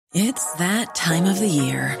It's that time of the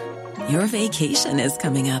year. Your vacation is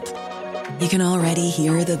coming up. You can already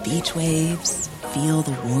hear the beach waves, feel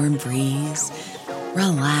the warm breeze,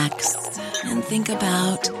 relax, and think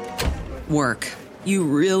about work. You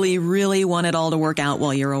really, really want it all to work out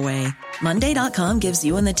while you're away. Monday.com gives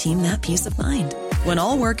you and the team that peace of mind. When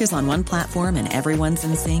all work is on one platform and everyone's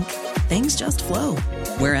in sync, things just flow.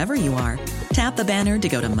 Wherever you are, tap the banner to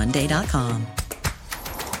go to Monday.com.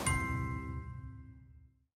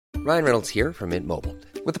 Ryan Reynolds here from Mint Mobile.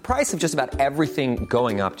 With the price of just about everything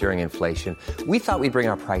going up during inflation, we thought we'd bring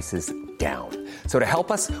our prices down. So to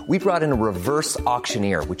help us, we brought in a reverse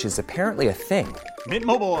auctioneer, which is apparently a thing. Mint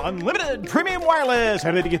Mobile Unlimited Premium Wireless.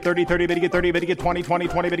 How to get 30, 30, bit to get 30, bit to get 20, 20,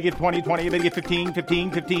 20, bit to get 20, 20, bit to get 15,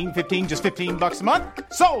 15, 15, 15, just $15 a month?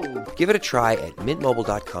 Sold! Give it a try at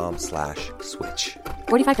mintmobile.com/switch.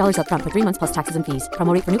 $45 up front for 3 months plus taxes and fees.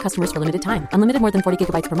 Promo rate for new customers for limited time. Unlimited more than 40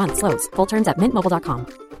 gigabytes per month. Slows full terms at mintmobile.com.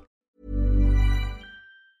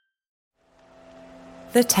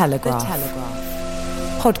 The Telegraph.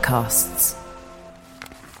 Podcasts.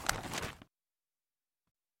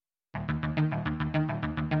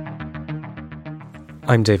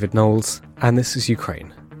 I'm David Knowles, and this is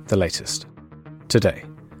Ukraine, the latest. Today,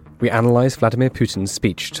 we analyse Vladimir Putin's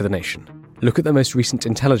speech to the nation, look at the most recent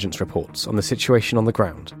intelligence reports on the situation on the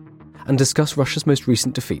ground, and discuss Russia's most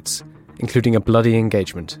recent defeats, including a bloody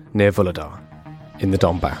engagement near Volodar, in the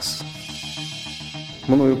Donbass.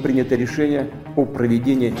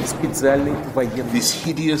 This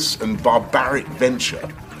hideous and barbaric venture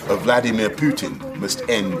of Vladimir Putin must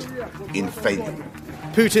end in failure.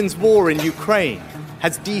 Putin's war in Ukraine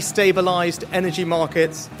has destabilized energy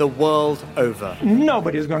markets the world over.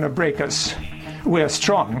 Nobody's going to break us. We're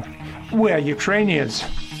strong. We're Ukrainians.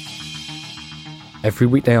 Every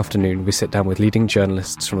weekday afternoon, we sit down with leading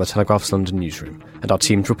journalists from the Telegraph's London newsroom and our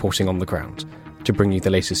teams reporting on the ground to bring you the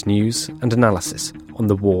latest news and analysis on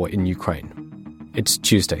the war in Ukraine. It's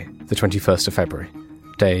Tuesday, the 21st of February,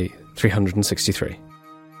 day 363.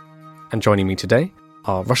 And joining me today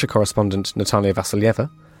are Russia correspondent Natalia Vasilyeva,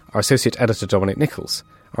 our associate editor Dominic Nichols,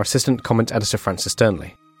 our assistant comment editor Francis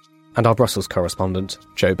Durnley, and our Brussels correspondent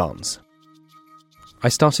Joe Barnes. I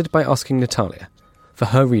started by asking Natalia for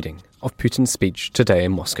her reading of Putin's speech today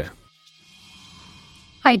in Moscow.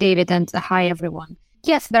 Hi, David, and hi, everyone.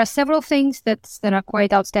 Yes, there are several things that are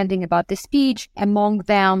quite outstanding about the speech. Among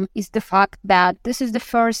them is the fact that this is the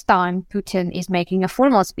first time Putin is making a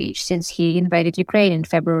formal speech since he invaded Ukraine in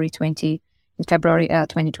February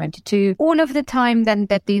 2022. All of the time then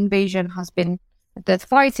that the invasion that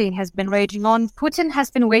fighting has been raging on, Putin has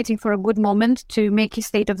been waiting for a good moment to make his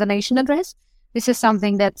State of the Nation address. This is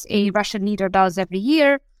something that a Russian leader does every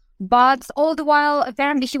year. But all the while,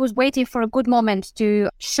 apparently he was waiting for a good moment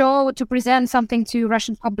to present something to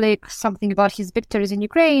Russian public, something about his victories in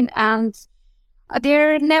Ukraine. And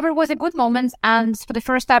there never was a good moment. And for the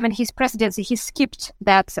first time in his presidency, he skipped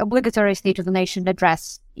that obligatory State of the Nation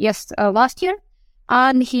address last year.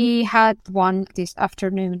 And he had one this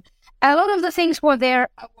afternoon. A lot of the things were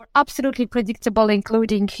absolutely predictable,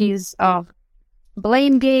 including his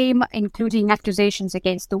blame game, including accusations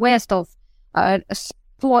against the West of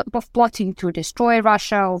plotting to destroy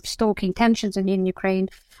Russia, of stoking tensions in Ukraine.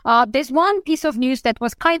 There's one piece of news that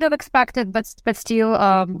was kind of expected, but still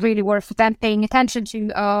really worth paying attention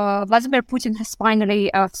to. Vladimir Putin has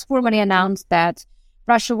formally announced that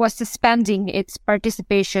Russia was suspending its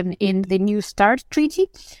participation in the New START treaty,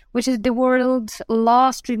 which is the world's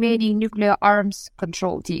last remaining nuclear arms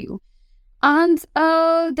control deal. And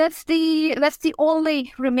that's the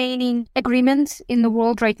only remaining agreement in the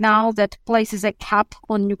world right now that places a cap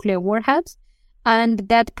on nuclear warheads, and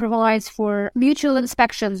that provides for mutual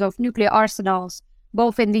inspections of nuclear arsenals,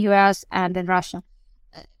 both in the US and in Russia.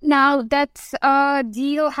 Now, that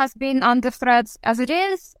deal has been under threat as it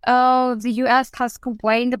is. The US has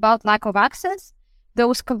complained about lack of access.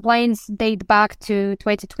 Those complaints date back to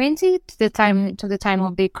 2020, to the time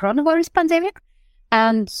of the coronavirus pandemic.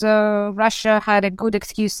 And Russia had a good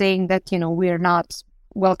excuse saying that, we're not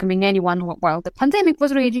welcoming anyone while the pandemic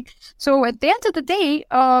was raging. So at the end of the day,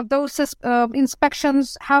 those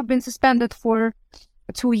inspections have been suspended for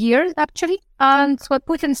 2 years, actually. And what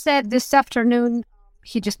Putin said this afternoon,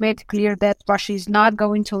 he just made it clear that Russia is not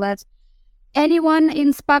going to let anyone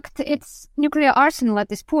inspect its nuclear arsenal at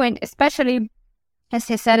this point, especially as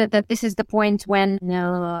he said that this is the point when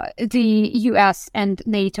the US and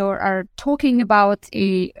NATO are talking about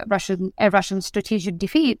a Russian strategic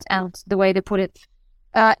defeat, and the way they put it.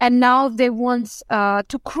 And now they want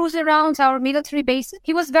to cruise around our military bases.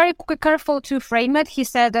 He was very careful to frame it. He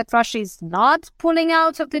said that Russia is not pulling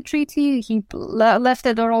out of the treaty. He left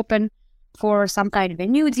the door open for some kind of a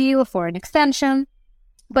new deal, for an extension.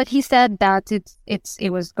 But he said that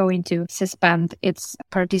it was going to suspend its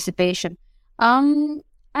participation.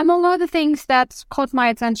 Among other things that caught my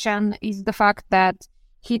attention is the fact that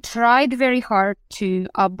he tried very hard to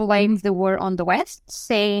blame the war on the West,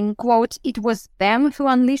 saying, quote, "It was them who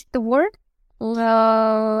unleashed the war."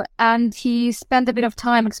 And he spent a bit of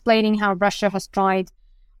time explaining how Russia has tried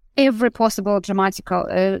every possible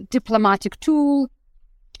diplomatic tool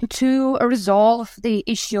to resolve the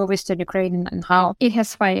issue of Eastern Ukraine and how it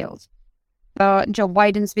has failed. Joe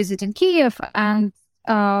Biden's visit in Kiev, and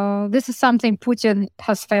this is something Putin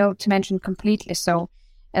has failed to mention completely. So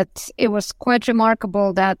it was quite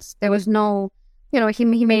remarkable that there was no, he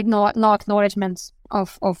made no acknowledgements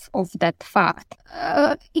of that fact.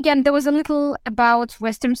 Again, there was a little about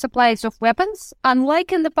Western supplies of weapons. Unlike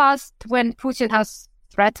in the past when Putin has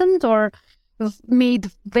threatened or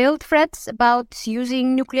made veiled threats about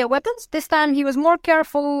using nuclear weapons, this time he was more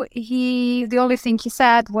careful. The only thing he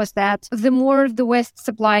said was that the more the West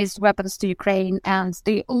supplies weapons to Ukraine and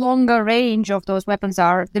the longer range of those weapons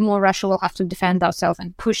are, the more Russia will have to defend ourselves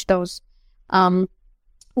and push those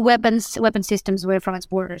weapon systems away from its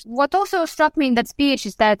borders. What also struck me in that speech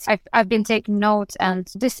is that I've been taking notes, and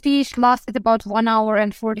the speech lasted about 1 hour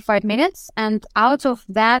and 45 minutes. And out of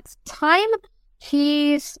that time,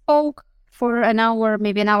 he spoke for an hour,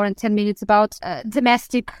 maybe an hour and 10 minutes about the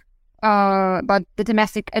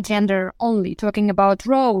domestic agenda only, talking about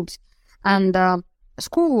roads and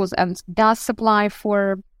schools and gas supply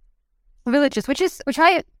for villages, which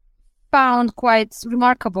I found quite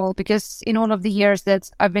remarkable, because in all of the years that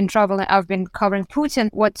I've been traveling, I've been covering Putin,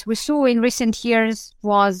 what we saw in recent years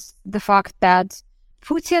was the fact that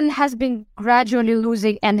Putin has been gradually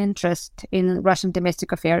losing an interest in Russian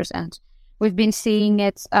domestic affairs, and we've been seeing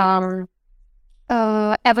it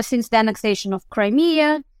ever since the annexation of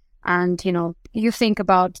Crimea. And, you think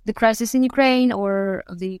about the crisis in Ukraine or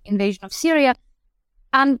the invasion of Syria,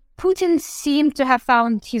 and Putin seemed to have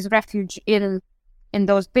found his refuge in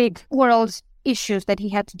those big world issues that he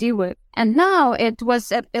had to deal with. And now it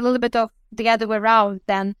was a little bit of the other way around.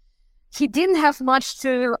 Then he didn't have much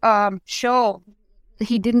to show.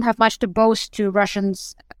 He didn't have much to boast to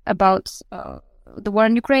Russians about the war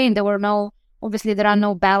in Ukraine. There are no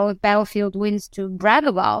battlefield wins to brag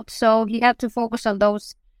about. So he had to focus on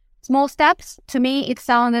those small steps. To me, it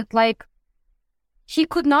sounded like he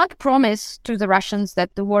could not promise to the Russians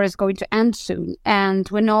that the war is going to end soon. And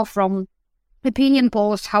we know from opinion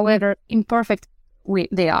polls, however imperfect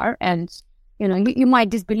they are, and you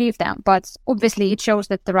might disbelieve them, but obviously it shows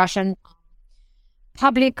that the Russian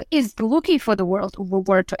public is looking for the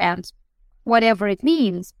war to end, whatever it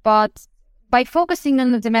means. But by focusing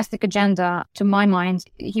on the domestic agenda, to my mind,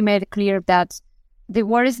 he made it clear that the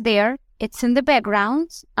war is there, it's in the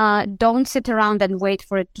background. Don't sit around and wait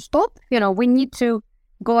for it to stop. We need to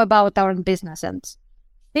go about our business and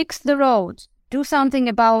fix the roads. Do something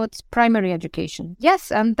about primary education. Yes,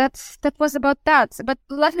 and that was about that. But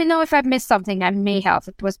let me know if I've missed something. I may have.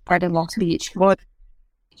 It was quite a long speech. What?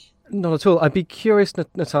 Not at all. I'd be curious,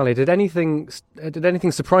 Natalia, did anything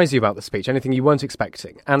surprise you about the speech? Anything you weren't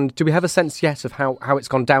expecting? And do we have a sense yet of how it's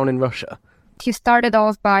gone down in Russia? He started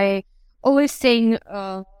off by always saying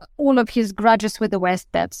all of his grudges with the West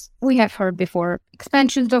that we have heard before.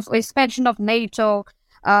 Expansion of NATO,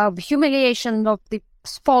 humiliation of the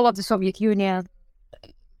fall of the Soviet Union,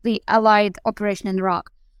 the Allied operation in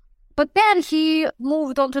Iraq. But then he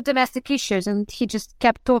moved on to domestic issues, and he just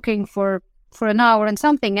kept talking for an hour and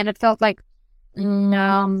something, and it felt like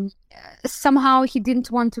somehow he didn't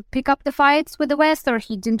want to pick up the fights with the West, or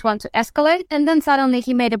he didn't want to escalate. And then suddenly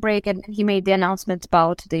he made a break and he made the announcement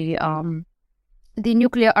about the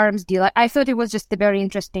nuclear arms deal. I thought it was just a very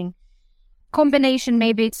interesting combination.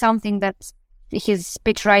 Maybe it's something that his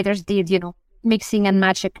speechwriters did, mixing and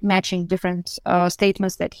matching different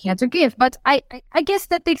statements that he had to give. But I guess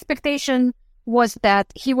that the expectation was that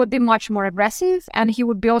he would be much more aggressive, and he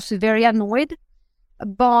would be also very annoyed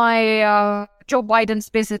by Joe Biden's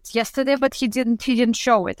visit yesterday, but he didn't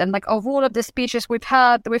show it. And of all of the speeches we've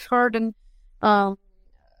heard in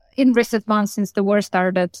recent months since the war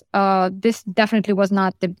started, this definitely was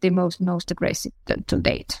not the most aggressive to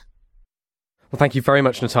date. Well, thank you very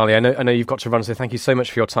much, Natalia. I know you've got to run, so thank you so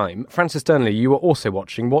much for your time. Francis Durnley, you were also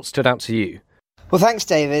watching. What stood out to you? Well, thanks,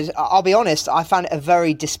 David. I'll be honest, I found it a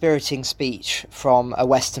very dispiriting speech from a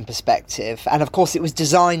Western perspective. And of course, it was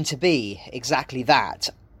designed to be exactly that.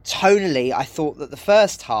 Tonally, I thought that the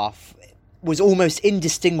first half, was almost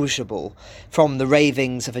indistinguishable from the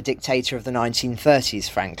ravings of a dictator of the 1930s,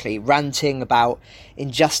 frankly, ranting about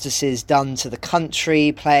injustices done to the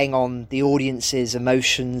country, playing on the audience's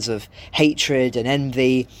emotions of hatred and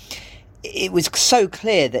envy. It was so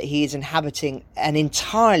clear that he is inhabiting an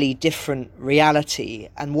entirely different reality,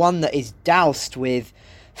 and one that is doused with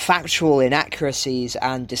factual inaccuracies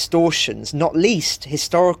and distortions, not least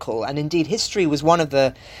historical. And indeed, history was one of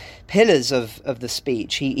the pillars of the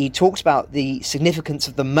speech. He talked about the significance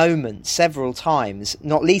of the moment several times,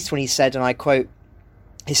 not least when he said, and I quote,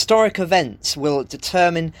 "Historic events will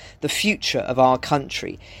determine the future of our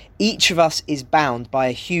country. Each of us is bound by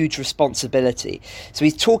a huge responsibility." So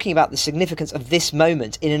he's talking about the significance of this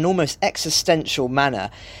moment in an almost existential manner.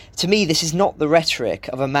 To me, this is not the rhetoric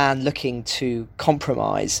of a man looking to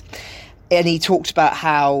compromise. And he talked about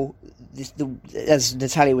how, as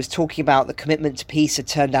Natalia was talking about, the commitment to peace had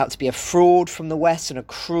turned out to be a fraud from the West and a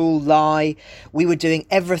cruel lie. We were doing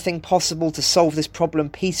everything possible to solve this problem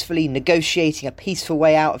peacefully, negotiating a peaceful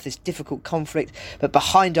way out of this difficult conflict, but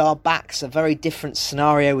behind our backs a very different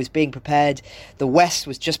scenario was being prepared. The West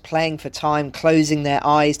was just playing for time, closing their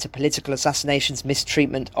eyes to political assassinations,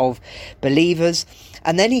 mistreatment of believers.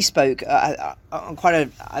 And then he spoke on quite a,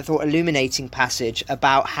 I thought, illuminating passage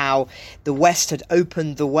about how the West had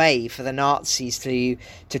opened the way for the Nazis to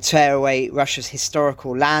tear away Russia's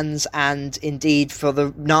historical lands, and indeed for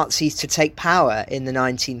the Nazis to take power in the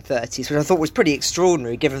 1930s, which I thought was pretty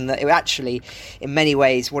extraordinary, given that it actually, in many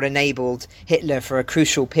ways, what enabled Hitler for a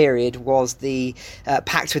crucial period was the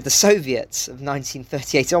pact with the Soviets of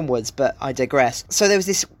 1938 onwards, but I digress. So there was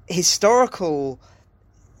this historical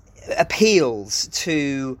appeals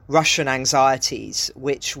to Russian anxieties,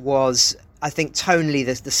 which was, I think, tonally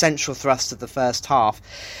the central thrust of the first half.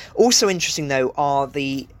 Also interesting, though, are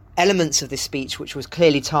the elements of this speech which was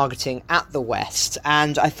clearly targeting at the West,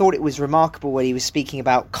 and I thought it was remarkable when he was speaking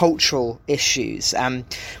about cultural issues,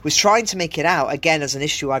 was trying to make it out, again, as an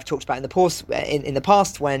issue I've talked about in the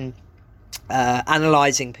past when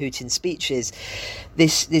analysing Putin's speeches,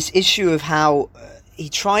 this issue of how he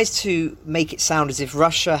tries to make it sound as if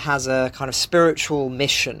Russia has a kind of spiritual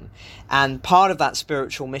mission, and part of that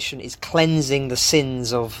spiritual mission is cleansing the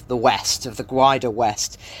sins of the West, of the wider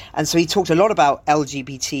West. And so he talked a lot about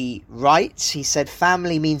LGBT rights. He said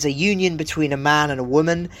family means a union between a man and a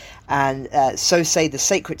woman, and so say the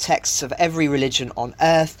sacred texts of every religion on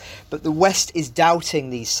earth, but the West is doubting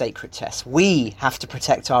these sacred texts. We have to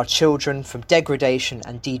protect our children from degradation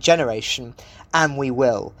and degeneration, and we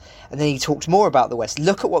will. And then he talked more about the West.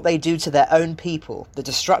 Look at what they do to their own people, the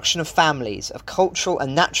destruction of families, of cultural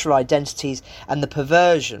and natural identities, and the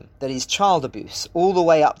perversion that is child abuse, all the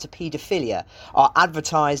way up to paedophilia, are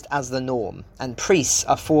advertised as the norm, and priests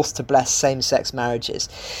are forced to bless same-sex marriages.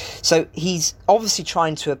 So he's obviously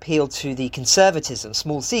trying to appeal to the conservatism,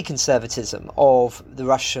 small c conservatism, of the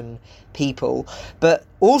Russian people, but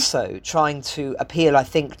also trying to appeal, I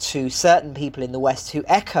think, to certain people in the West who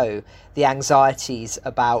echo the anxieties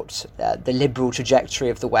about the liberal trajectory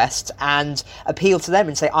of the West, and appeal to them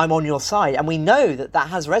and say, I'm on your side. And we know that that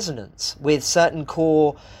has resonance with certain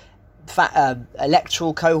core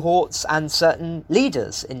electoral cohorts and certain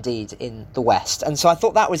leaders, indeed, in the West. And so I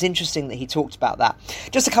thought that was interesting that he talked about that.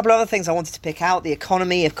 Just a couple of other things I wanted to pick out. The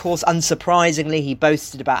economy, of course, unsurprisingly, he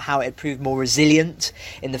boasted about how it had proved more resilient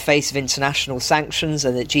in the face of international sanctions,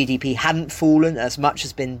 and that GDP hadn't fallen as much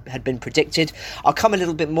as had been predicted. I'll come a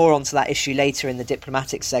little bit more onto that issue later in the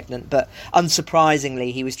diplomatic segment, but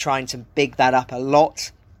unsurprisingly, he was trying to big that up a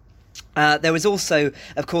lot. There was also,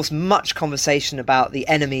 of course, much conversation about the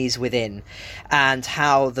enemies within, and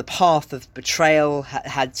how the path of betrayal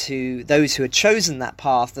had to, those who had chosen that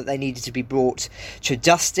path, that they needed to be brought to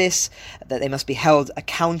justice, that they must be held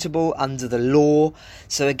accountable under the law.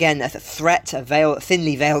 So again, a threat, a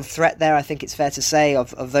thinly veiled threat there, I think it's fair to say,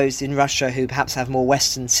 of those in Russia who perhaps have more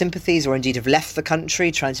Western sympathies, or indeed have left the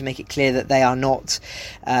country, trying to make it clear that they are not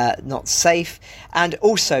safe. And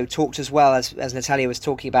also talked as well, as Natalia was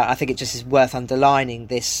talking about, I think it just is worth underlining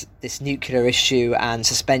this nuclear issue and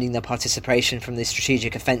suspending the participation from the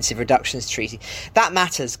Strategic Offensive Reductions Treaty. That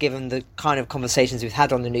matters given the kind of conversations we've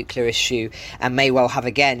had on the nuclear issue, and may well have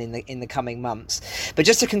again in the coming months. But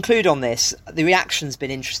just to conclude on this, the reaction's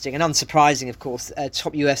been interesting and unsurprising, of course. A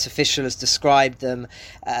top US official has described them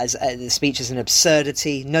as the speech as an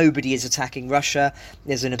absurdity. Nobody is attacking Russia.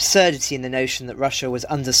 There's an absurdity in the notion that Russia was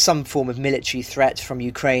under some form of military threat from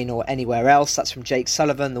Ukraine or anywhere else. That's from Jake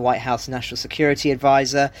Sullivan, the White House National Security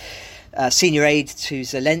Advisor. Senior aide to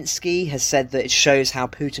Zelensky has said that it shows how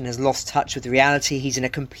Putin has lost touch with reality. He's in a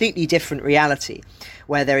completely different reality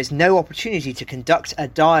where there is no opportunity to conduct a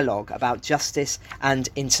dialogue about justice and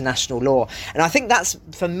international law. And I think that's,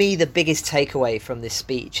 for me, the biggest takeaway from this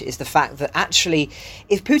speech is the fact that actually,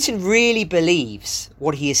 if Putin really believes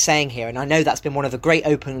what he is saying here, and I know that's been one of the great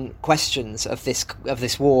open questions of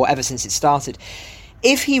this war ever since it started,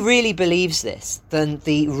 if he really believes this, then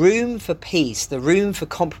the room for peace, the room for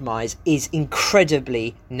compromise is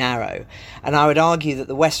incredibly narrow. And I would argue that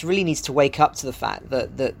the West really needs to wake up to the fact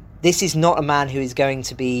that this is not a man who is going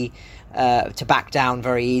to be to back down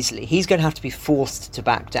very easily. He's going to have to be forced to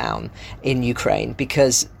back down in Ukraine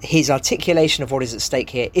because his articulation of what is at stake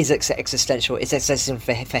here is existential. It's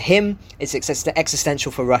existential for him. It's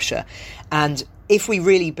existential for Russia. And if we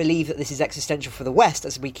really believe that this is existential for the West,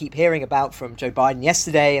 as we keep hearing about from Joe Biden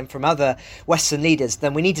yesterday and from other Western leaders,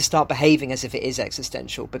 then we need to start behaving as if it is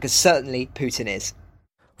existential, because certainly Putin is.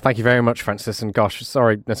 Thank you very much, Francis. And gosh,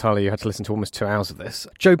 sorry, Natalia, you had to listen to almost 2 hours of this.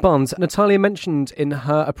 Joe Barnes, Natalia mentioned in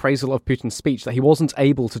her appraisal of Putin's speech that he wasn't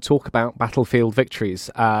able to talk about battlefield victories.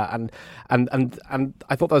 And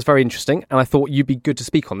I thought that was very interesting. And I thought you'd be good to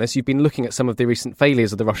speak on this. You've been looking at some of the recent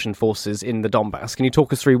failures of the Russian forces in the Donbass. Can you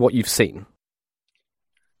talk us through what you've seen?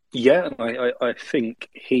 Yeah, I think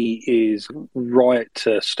he is right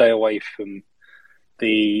to stay away from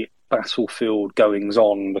the battlefield goings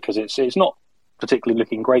on because it's not particularly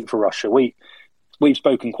looking great for Russia. We've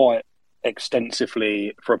spoken quite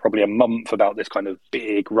extensively for probably a month about this kind of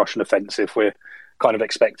big Russian offensive. We're kind of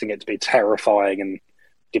expecting it to be terrifying and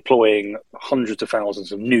deploying hundreds of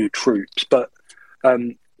thousands of new troops. But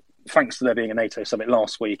thanks to there being a NATO summit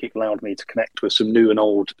last week, it allowed me to connect with some new and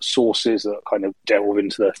old sources that kind of delve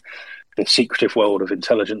into the secretive world of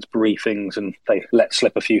intelligence briefings, and they let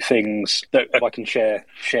slip a few things that I can share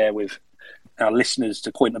with our listeners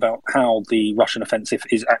to point about how the Russian offensive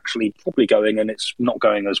is actually probably going, and it's not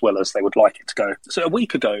going as well as they would like it to go. So a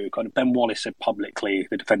week ago, kind of Ben Wallace said publicly,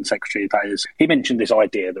 the Defence Secretary, that is, he mentioned this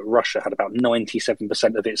idea that Russia had about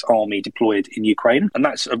 97% of its army deployed in Ukraine, and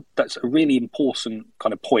that's a really important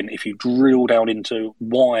kind of point if you drill down into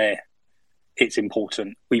why it's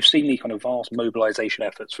important. We've seen the kind of vast mobilisation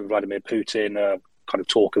efforts from Vladimir Putin, kind of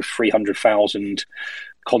talk of 300,000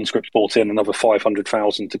 conscripts brought in, another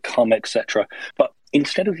 500,000 to come, etc. But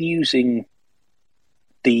instead of using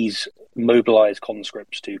these mobilised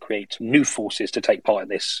conscripts to create new forces to take part in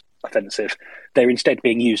this offensive, they're instead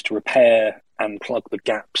being used to repair and plug the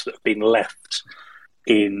gaps that have been left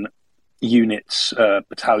in units,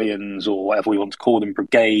 battalions, or whatever we want to call them,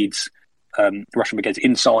 brigades, Russian brigades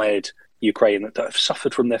inside Ukraine that have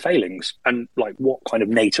suffered from their failings. And like what kind of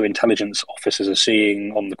NATO intelligence officers are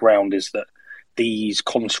seeing on the ground is that these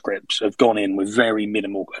conscripts have gone in with very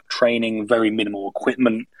minimal training, very minimal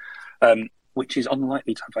equipment, which is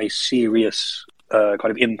unlikely to have a serious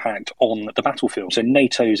kind of impact on the battlefield. So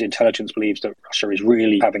NATO's intelligence believes that Russia is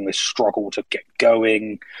really having this struggle to get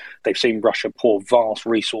going. They've seen Russia pour vast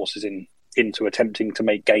resources into attempting to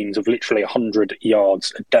make gains of literally 100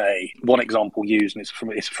 yards a day. One example used, and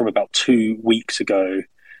it's from about 2 weeks ago,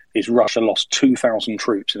 is Russia lost 2,000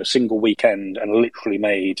 troops in a single weekend and literally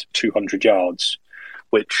made 200 yards,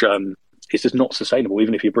 which is just not sustainable.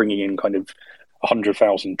 Even if you're bringing in kind of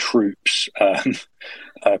 100,000 troops,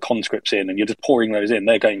 conscripts in, and you're just pouring those in,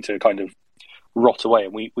 they're going to kind of rot away.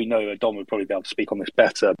 And we know Dom would probably be able to speak on this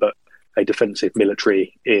better, but a defensive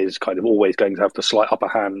military is kind of always going to have the slight upper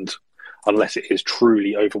hand unless it is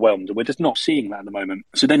truly overwhelmed. And we're just not seeing that at the moment.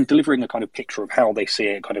 So then delivering a kind of picture of how they see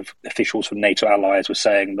it, kind of officials from NATO allies were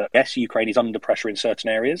saying that, yes, Ukraine is under pressure in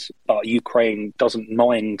certain areas, but Ukraine doesn't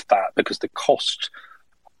mind that because the cost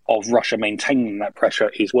of Russia maintaining that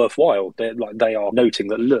pressure is worthwhile. They are noting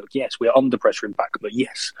that, look, yes, we are under pressure in back, but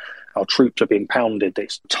yes, our troops are being pounded.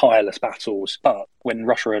 It's tireless battles. But when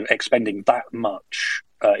Russia are expending that much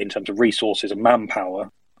in terms of resources and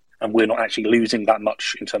manpower, and we're not actually losing that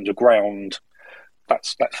much in terms of ground,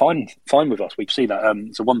 that's fine with us. We've seen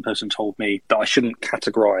that. So one person told me that I shouldn't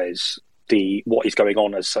categorise what is going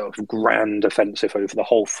on as sort of grand offensive over the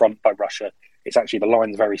whole front by Russia. It's actually, the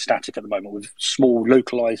line's very static at the moment with small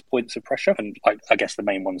localised points of pressure. And I guess the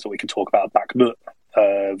main ones that we can talk about are Bakhmut,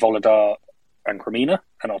 Volodar and Crimea.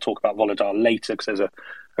 And I'll talk about Volodar later because there's a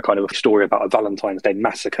kind of a story about a Valentine's Day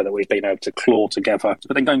massacre that we've been able to claw together.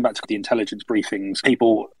 But then going back to the intelligence briefings,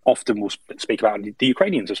 people often will speak about, and the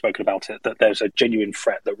Ukrainians have spoken about it, that there's a genuine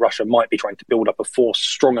threat that Russia might be trying to build up a force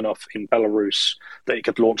strong enough in Belarus that it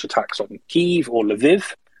could launch attacks on Kyiv or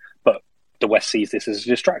Lviv. But the West sees this as a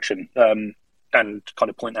distraction and kind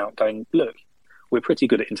of point out going, look, we're pretty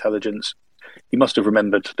good at intelligence. You must have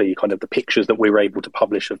remembered the kind of the pictures that we were able to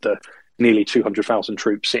publish of the nearly 200,000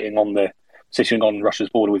 troops sitting on Russia's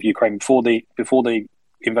border with Ukraine before the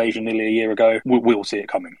invasion nearly a year ago. We'll see it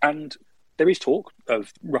coming. And there is talk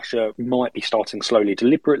of Russia might be starting slowly,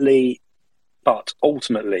 deliberately, but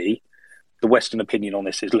ultimately the Western opinion on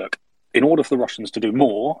this is, look, in order for the Russians to do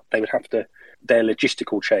more, they would have to, their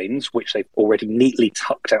logistical chains, which they've already neatly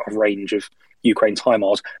tucked out of range of Ukraine's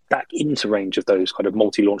HIMARS, back into range of those kind of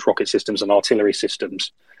multi-launch rocket systems and artillery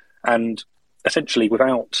systems. And essentially,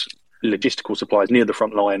 without logistical supplies near the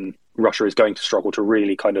front line, Russia is going to struggle to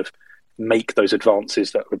really kind of make those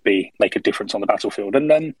advances that would make a difference on the battlefield.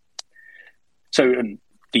 And then,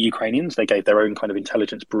 the Ukrainians, they gave their own kind of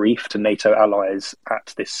intelligence brief to NATO allies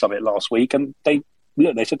at this summit last week, and they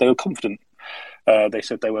said they were confident. They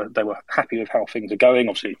said they were happy with how things are going.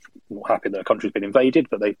 Obviously, not happy that a country's been invaded,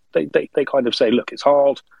 but they kind of say, look, it's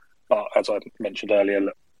hard, but as I mentioned earlier,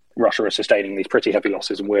 look, Russia are sustaining these pretty heavy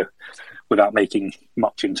losses, and we're without making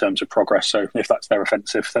much in terms of progress. So if that's their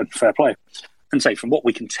offensive, then fair play. And say, from what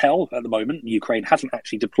we can tell at the moment, Ukraine hasn't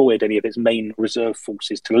actually deployed any of its main reserve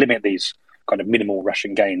forces to limit these kind of minimal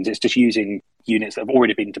Russian gains. It's just using units that have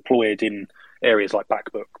already been deployed in areas like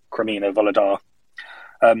Bakhmut, Crimea, Volodar.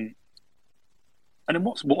 And then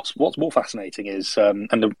what's more fascinating is,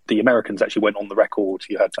 and the Americans actually went on the record.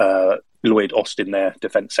 You had Lloyd Austin, their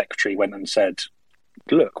defense secretary, went and said,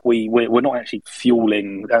 look, we're not actually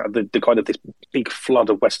fueling the kind of this big flood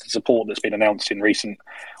of Western support that's been announced in recent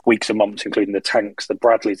weeks and months, including the tanks, the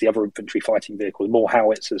Bradleys, the other infantry fighting vehicles, more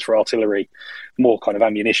howitzers for artillery, more kind of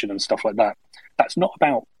ammunition and stuff like that. That's not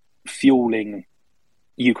about fueling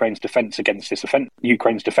Ukraine's defense against this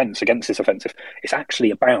offensive. It's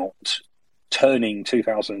actually about turning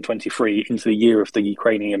 2023 into the year of the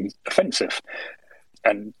Ukrainian offensive,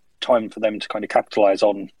 and time for them to kind of capitalize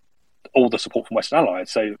on all the support from Western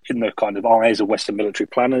allies. So in the kind of eyes of Western military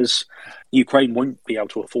planners, Ukraine won't be able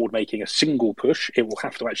to afford making a single push. It will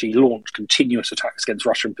have to actually launch continuous attacks against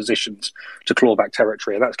Russian positions to claw back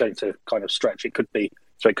territory. And that's going to kind of stretch. It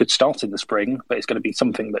could start in the spring, but it's going to be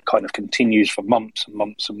something that kind of continues for months and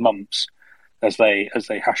months and months as they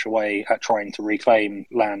hash away at trying to reclaim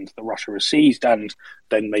land that Russia has seized, and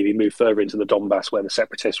then maybe move further into the Donbass where the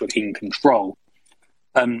separatists were in control.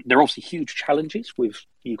 There are obviously huge challenges with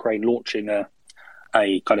Ukraine launching a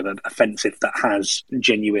kind of an offensive that has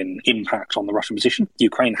genuine impact on the Russian position.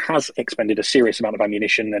 Ukraine has expended a serious amount of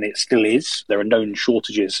ammunition, and it still is. There are known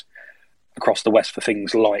shortages across the West for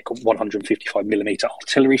things like 155mm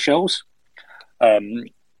artillery shells.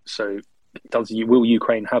 So will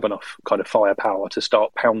Ukraine have enough kind of firepower to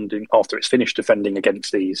start pounding after it's finished defending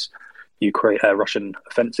against these Russian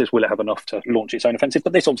offensives? Will it have enough to launch its own offensive?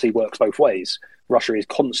 But this obviously works both ways. Russia is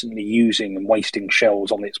constantly using and wasting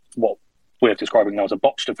shells on its what we're describing now as a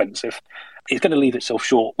botched offensive. It's going to leave itself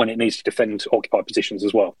short when it needs to defend occupied positions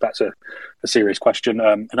as well. That's a serious question.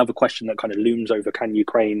 Another question that kind of looms over: can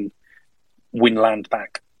Ukraine win land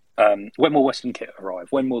back? When will Western kit arrive?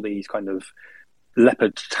 When will these kind of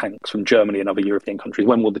Leopard tanks from Germany and other European countries?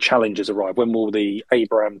 When will the Challengers arrive? When will the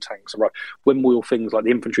Abrams tanks arrive? When will things like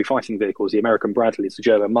the infantry fighting vehicles, the American Bradleys, the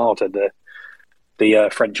German Marder, the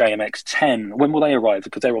French AMX-10, when will they arrive?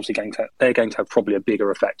 Because they're obviously going to have probably a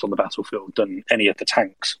bigger effect on the battlefield than any of the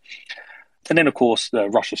tanks. And then, of course,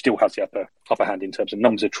 Russia still has the upper hand in terms of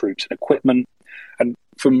numbers of troops and equipment. And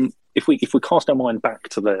if we cast our mind back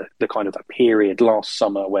to the kind of that period last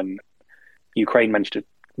summer when Ukraine managed to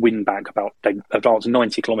win back they advanced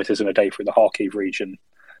 90 kilometers in a day through the Kharkiv region.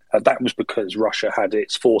 That was because Russia had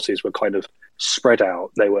its forces were kind of spread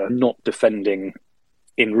out. They were not defending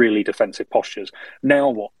in really defensive postures. Now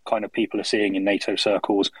what kind of people are seeing in NATO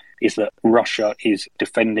circles is that Russia is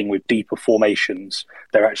defending with deeper formations.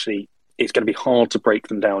 It's going to be hard to break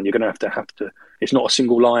them down. You're going to have to, it's not a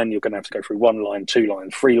single line. You're going to have to go through one line, two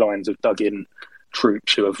lines, three lines of dug in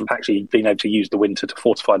troops who have actually been able to use the winter to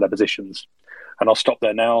fortify their positions. And I'll stop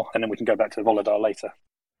there now, and then we can go back to Volodar later.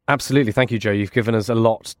 Absolutely. Thank you, Joe. You've given us a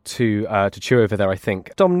lot to chew over there, I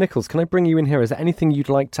think. Dom Nichols, can I bring you in here? Is there anything you'd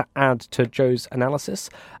like to add to Joe's analysis?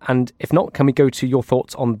 And if not, can we go to your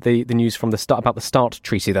thoughts on the news from the start about the START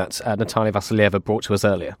treaty that Natalia Vasilieva brought to us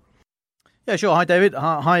earlier? Yeah, sure. Hi, David.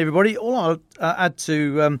 Hi, everybody. All I'll add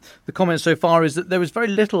to the comments so far is that there was very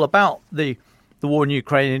little about the war in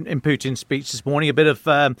Ukraine in Putin's speech this morning. A bit of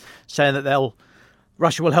saying that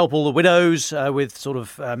Russia will help all the widows with sort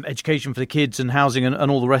of education for the kids and housing and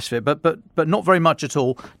all the rest of it, but not very much at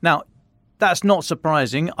all. Now, That's not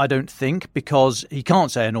surprising, I don't think, because he can't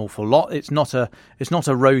say an awful lot. It's not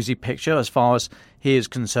a rosy picture as far as he is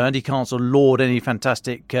concerned. He can't sort of laud any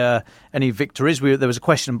fantastic any victories. There was a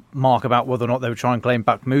question mark about whether or not they would try and claim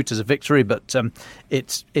Bakhmut as a victory, but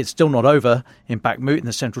it's still not over in Bakhmut in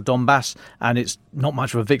the central Donbass, and it's not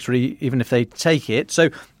much of a victory even if they take it. So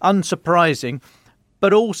unsurprising.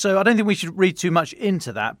 But also, I don't think we should read too much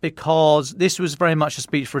into that, because this was very much a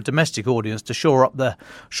speech for a domestic audience to shore up the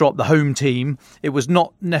home team. It was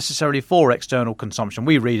not necessarily for external consumption.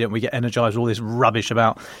 We read it and we get energised with all this rubbish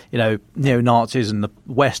about, neo-Nazis and the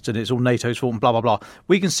West and it's all NATO's fault and blah, blah, blah.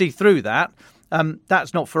 We can see through that.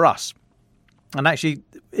 That's not for us. And actually,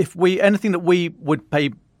 anything that we would pay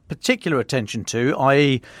particular attention to,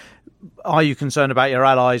 i.e., are you concerned about your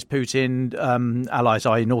allies, Putin, allies,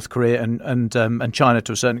 i.e. North Korea and China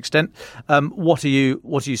to a certain extent? What are you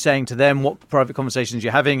saying to them? What private conversations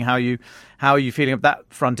you're having? How are you feeling if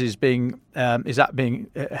that front is being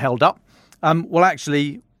held up? Well,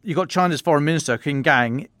 actually, you got China's foreign minister Qin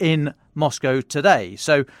Gang in Moscow today.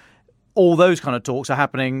 So all those kind of talks are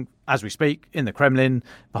happening as we speak in the Kremlin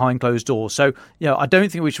behind closed doors. So, I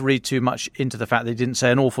don't think we should read too much into the fact that he didn't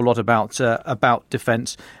say an awful lot about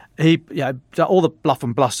defence. All the bluff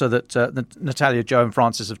and bluster that Natalia, Joe and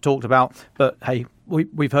Francis have talked about. But hey,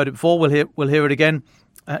 we've heard it before. We'll hear it again.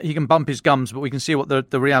 He can bump his gums, but we can see what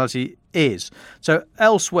the reality is. So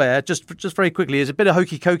elsewhere, just very quickly, there's a bit of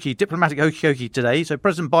diplomatic hokey-cokey today. So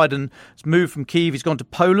President Biden has moved from Kyiv. He's gone to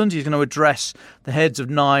Poland. He's going to address the heads of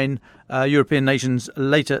 9 European nations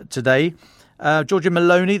later today. Giorgia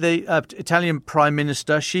Meloni, the Italian Prime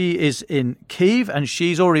Minister, she is in Kyiv, and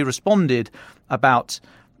she's already responded about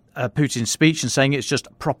Putin's speech and saying it's just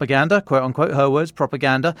propaganda, quote unquote, her words,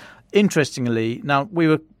 propaganda. Interestingly, now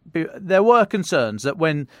there were concerns that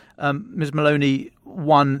when Ms. Meloni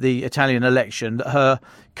won the Italian election, that her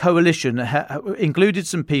coalition included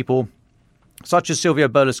some people such as Silvio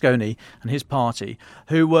Berlusconi and his party,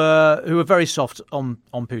 who were very soft on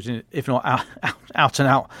Putin, if not out and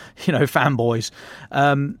out, fanboys.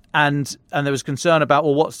 And there was concern about,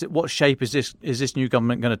 well, what shape is this new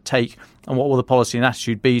government going to take, and what will the policy and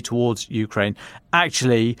attitude be towards Ukraine?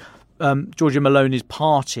 Actually, Giorgia Meloni's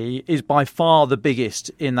party is by far the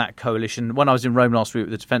biggest in that coalition. When I was in Rome last week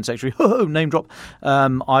with the Defence Secretary, name drop,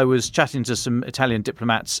 I was chatting to some Italian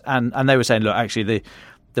diplomats, and they were saying, look, actually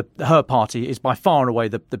her party is by far and away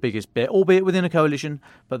the biggest bit, albeit within a coalition,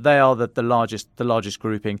 but they are the largest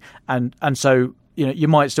grouping, and so you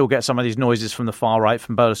might still get some of these noises from the far right,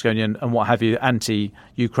 from Berlusconi and what have you,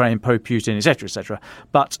 anti-Ukraine, pro-Putin, etc.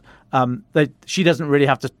 But she doesn't really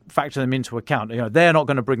have to factor them into account. They're not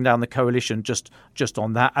going to bring down the coalition just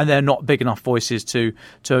on that, and they're not big enough voices to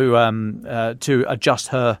adjust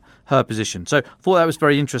her position. So I thought that was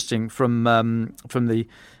very interesting from the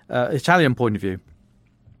Italian point of view.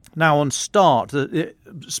 Now on START,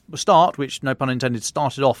 which, no pun intended,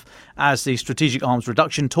 started off as the strategic arms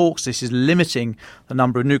reduction talks. This is limiting the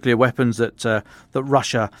number of nuclear weapons that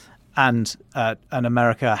Russia and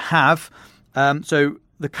America have. So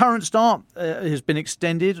the current START has been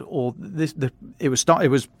extended, or it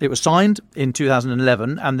was signed in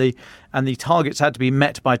 2011, and the targets had to be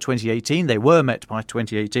met by 2018. They were met by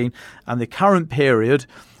 2018, and the current period.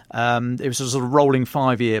 It was a sort of rolling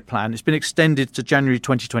 5-year plan. It's been extended to January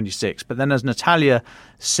 2026. But then, as Natalia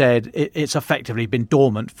said, it's effectively been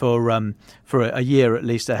dormant for a year at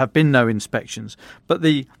least. There have been no inspections. But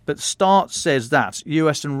START says that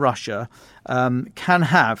US and Russia can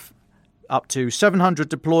have up to 700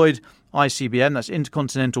 deployed ICBM, that's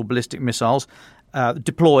intercontinental ballistic missiles,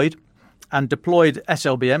 deployed, and deployed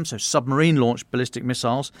SLBM, so submarine-launched ballistic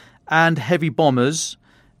missiles, and heavy bombers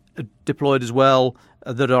deployed as well,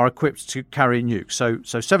 that are equipped to carry nukes.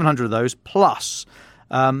 So 700 of those, plus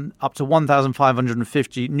up to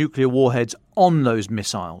 1,550 nuclear warheads on those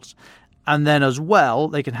missiles. And then as well,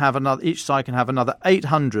 they can have each side can have another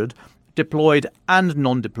 800 deployed and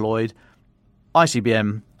non-deployed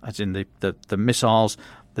ICBM, as in the missiles,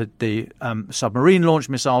 the submarine launch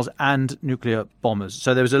missiles and nuclear bombers.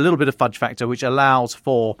 So there was a little bit of fudge factor, which allows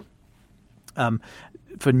for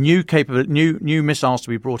new missiles to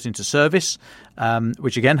be brought into service,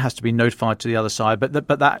 which again has to be notified to the other side. But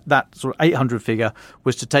that sort of 800 figure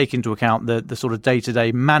was to take into account the sort of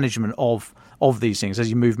day-to-day management of these things as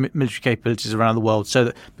you move military capabilities around the world. So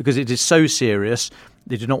that because it is so serious,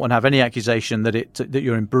 they do not want to have any accusation that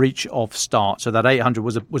you're in breach of START. So that 800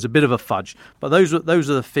 was a bit of a fudge. But those are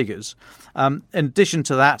the figures. In addition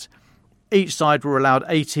to that, each side were allowed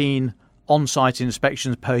 18 on-site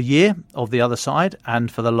inspections per year of the other side, and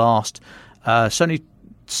for the last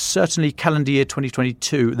certainly calendar year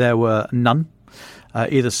 2022 there were none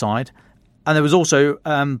either side. And there was also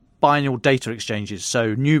biennial data exchanges.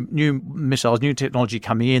 So new missiles, new technology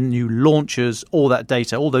coming in, new launchers, all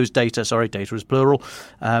those data is plural.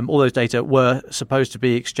 All those data were supposed to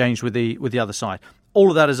be exchanged with the other side. All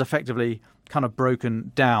of that is effectively kind of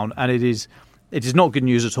broken down, and it is not good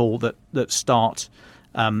news at all that START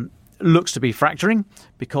looks to be fracturing,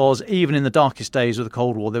 because even in the darkest days of the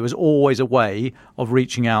Cold War, there was always a way of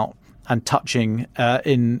reaching out and touching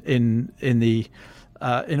in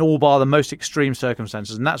all bar the most extreme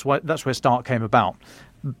circumstances, and that's where START came about,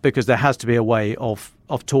 because there has to be a way of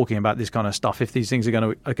talking about this kind of stuff if these things are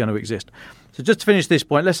going to exist. So just to finish this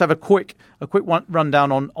point, let's have a quick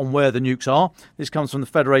rundown on where the nukes are. This comes from the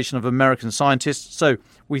Federation of American Scientists. So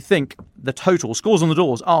we think the total scores on the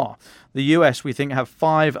doors are the US. We think have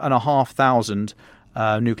 5,500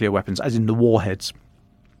 nuclear weapons, as in the warheads.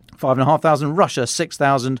 5,500. Russia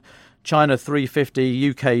 6,000. China 350.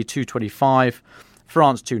 UK 225.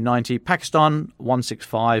 France 290, Pakistan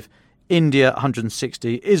 165, India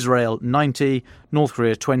 160, Israel 90, North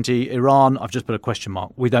Korea 20, Iran, I've just put a question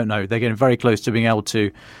mark. We don't know. They're getting very close to being able to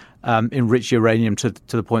enrich uranium to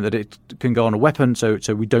the point that it can go on a weapon. So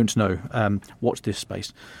we don't know. Watch this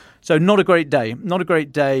space. So not a great day. Not a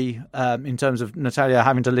great day in terms of Natalia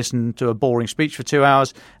having to listen to a boring speech for 2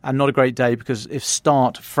 hours, and not a great day because if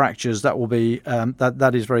START fractures, that will be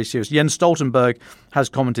that is very serious. Jens Stoltenberg has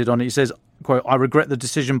commented on it. He says, quote, "I regret the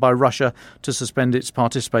decision by Russia to suspend its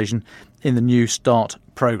participation in the new START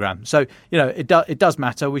program." So, it does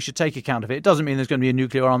matter. We should take account of it. It doesn't mean there's going to be a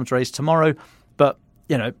nuclear arms race tomorrow, but,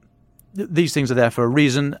 these things are there for a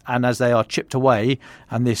reason, and as they are chipped away,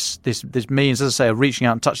 and this means, as I say, of reaching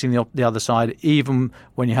out and touching the other side, even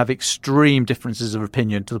when you have extreme differences of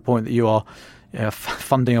opinion to the point that you are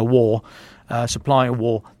funding a war, supplying a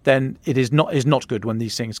war, then it is not good when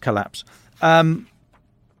these things collapse. I'll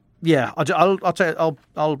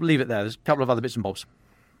leave it there. There's a couple of other bits and bobs.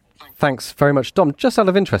 Thanks very much, Dom. Just out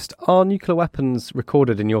of interest, are nuclear weapons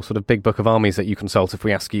recorded in your sort of big book of armies that you consult if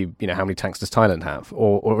we ask you, how many tanks does Thailand have?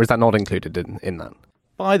 Or is that not included in that?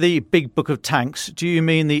 By the big book of tanks, do you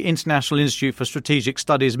mean the International Institute for Strategic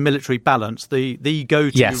Studies Military Balance, the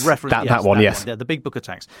go-to reference? That one. Yeah, the big book of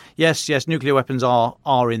tanks. Yes, nuclear weapons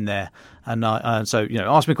are in there. And so,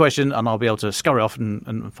 ask me a question and I'll be able to scurry off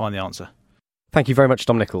and find the answer. Thank you very much,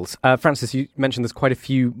 Dom Nichols. Francis, you mentioned there's quite a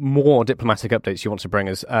few more diplomatic updates you want to bring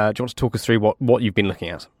us. Do you want to talk us through what you've been looking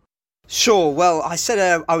at? Sure. Well, I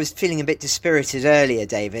said I was feeling a bit dispirited earlier,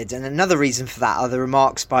 David, and another reason for that are the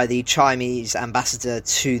remarks by the Chinese ambassador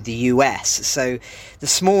to the US. So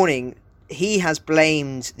this morning, he has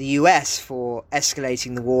blamed the US for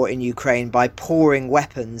escalating the war in Ukraine by pouring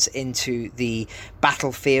weapons into the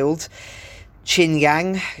battlefield. Qin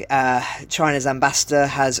Yang, China's ambassador,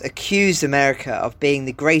 has accused America of being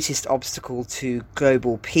the greatest obstacle to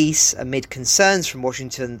global peace amid concerns from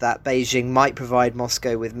Washington that Beijing might provide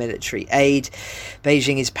Moscow with military aid.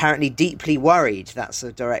 Beijing is apparently deeply worried, that's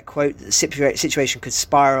a direct quote, that the situation could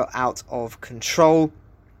spiral out of control.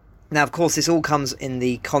 Now, of course, this all comes in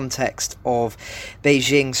the context of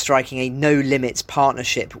Beijing striking a no-limits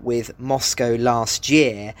partnership with Moscow last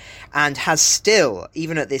year, and has still,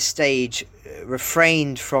 even at this stage,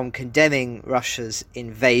 refrained from condemning Russia's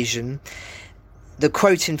invasion. The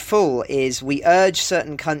quote in full is, "We urge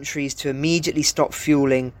certain countries to immediately stop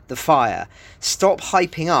fueling the fire. Stop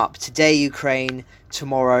hyping up today Ukraine,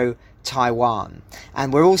 tomorrow Taiwan."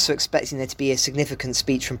 And we're also expecting there to be a significant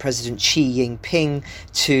speech from President Xi Jinping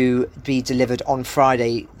to be delivered on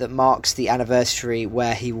Friday that marks the anniversary,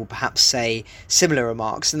 where he will perhaps say similar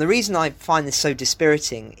remarks. And the reason I find this so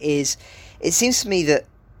dispiriting is it seems to me that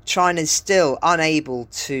China is still unable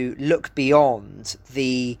to look beyond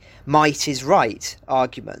the might is right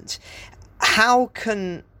argument. How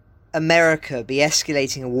can America be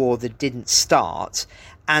escalating a war that didn't start,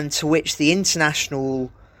 and to which the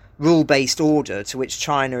international rule-based order, to which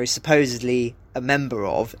China is supposedly a member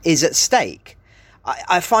of, is at stake?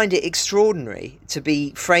 I find it extraordinary to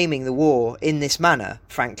be framing the war in this manner,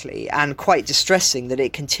 frankly, and quite distressing that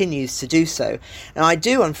it continues to do so. And I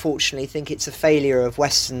do, unfortunately, think it's a failure of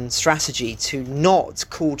Western strategy to not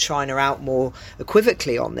call China out more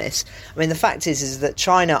equivocally on this. I mean, the fact is that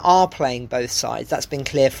China are playing both sides. That's been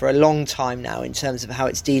clear for a long time now in terms of how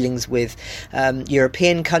its dealings with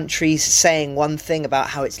European countries, saying one thing about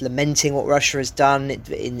how it's lamenting what Russia has done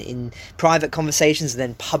in private conversations, and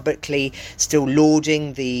then publicly still lauding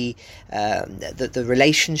the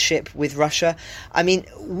relationship with Russia. I mean,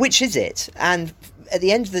 which is it? And at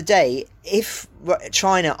the end of the day, if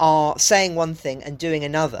China are saying one thing and doing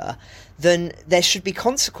another, then there should be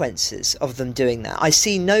consequences of them doing that. I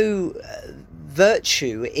see no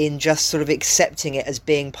virtue in just sort of accepting it as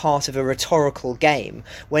being part of a rhetorical game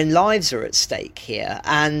when lives are at stake here.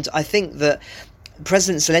 And I think that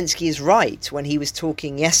President Zelensky is right when he was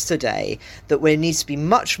talking yesterday that there needs to be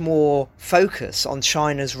much more focus on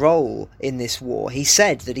China's role in this war. He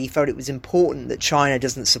said that he felt it was important that China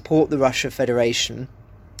doesn't support the Russian Federation.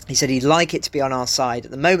 He said he'd like it to be on our side.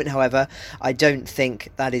 At the moment, however, I don't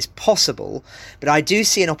think that is possible. But I do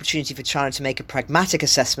see an opportunity for China to make a pragmatic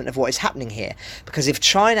assessment of what is happening here. Because if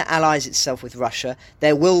China allies itself with Russia,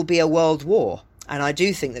 there will be a world war. And I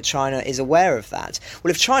do think that China is aware of that.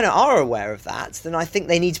 Well, if China are aware of that, then I think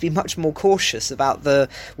they need to be much more cautious about the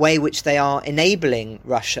way which they are enabling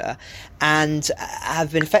Russia and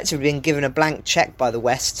have been effectively been given a blank check by the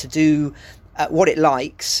West to do what it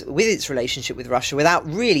likes with its relationship with Russia without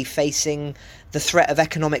really facing the threat of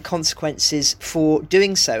economic consequences for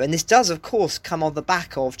doing so. And this does, of course, come on the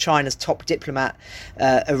back of China's top diplomat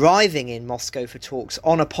arriving in Moscow for talks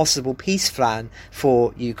on a possible peace plan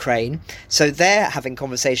for Ukraine. So they're having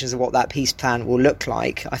conversations of what that peace plan will look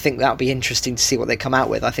like. I think that'll be interesting to see what they come out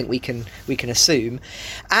with. I think we can assume.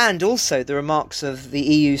 And also the remarks of the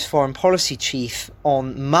EU's foreign policy chief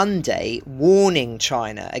on Monday warning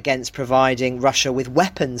China against providing Russia with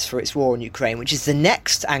weapons for its war in Ukraine, which is the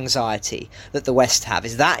next anxiety that the West have.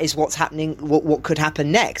 Is what's happening? What could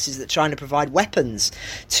happen next? Is that China provide weapons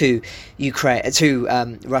to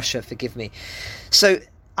Russia? Forgive me. So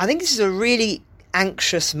I think this is a really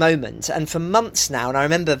anxious moment, and for months now, and I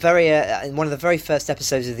remember in one of the very first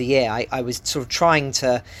episodes of the year, I was sort of trying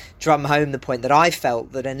to drum home the point that I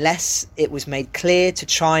felt that unless it was made clear to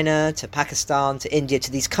China, to Pakistan, to India,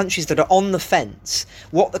 to these countries that are on the fence,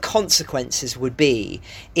 what the consequences would be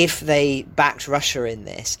if they backed Russia in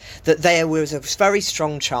this, that there was a very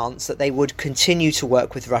strong chance that they would continue to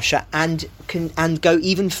work with Russia and go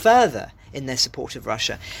even further in their support of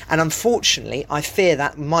Russia. And unfortunately, I fear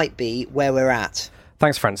that might be where we're at.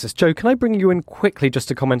 Thanks, Francis. Joe, can I bring you in quickly just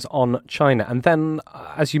to comment on China? And then,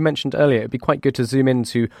 as you mentioned earlier, it'd be quite good to zoom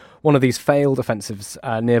into one of these failed offensives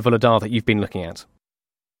near Volodar that you've been looking at.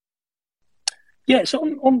 Yeah, so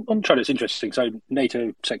on China, it's interesting. So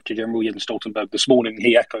NATO Secretary General Jens Stoltenberg this morning,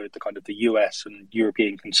 he echoed the kind of the US and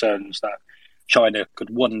European concerns that China could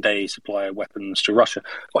one day supply weapons to Russia.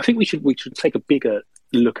 But I think we should take a bigger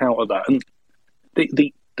look out at that. And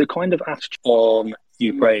the kind of attitude on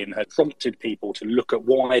Ukraine had prompted people to look at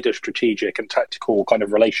wider strategic and tactical kind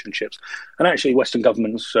of relationships. And actually, Western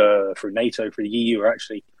governments through NATO, through the EU, are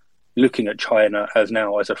actually looking at China as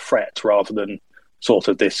a threat rather than sort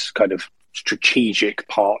of this kind of strategic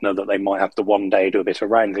partner that they might have to one day do a bit of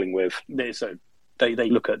wrangling with. So they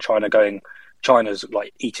look at China going, China's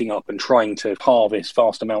like eating up and trying to harvest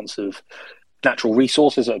vast amounts of natural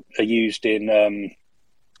resources that are used in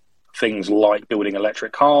things like building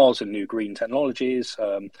electric cars and new green technologies.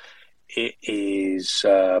 It is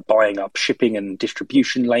buying up shipping and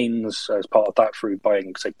distribution lanes as part of that through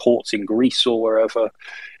buying, say, ports in Greece or wherever.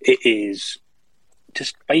 It is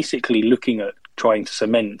just basically looking at trying to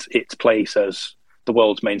cement its place as the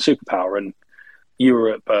world's main superpower. And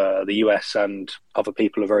Europe, the US and other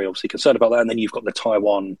people are very obviously concerned about that. And then you've got the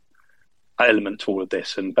Taiwan element to all of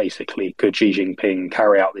this, and basically could Xi Jinping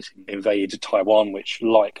carry out this invade Taiwan, which,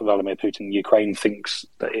 like Vladimir Putin, Ukraine thinks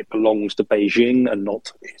that it belongs to Beijing and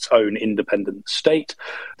not its own independent state.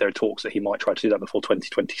 There are talks that he might try to do that before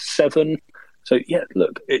 2027. So yeah,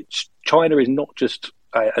 look, China is not just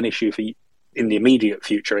an issue for in the immediate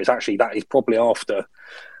future. It's actually that is probably after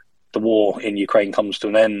the war in Ukraine comes to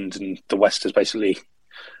an end and the West has basically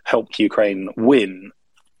helped Ukraine win.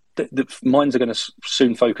 The minds are going to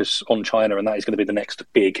soon focus on China, and that is going to be the next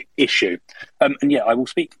big issue. And yeah, I will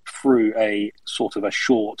speak through a sort of a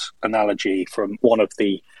short analogy from one of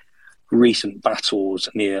the recent battles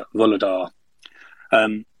near Volodar.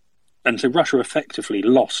 And so Russia effectively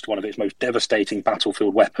lost one of its most devastating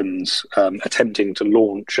battlefield weapons, attempting to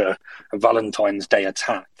launch a Valentine's Day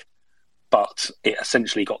attack. But it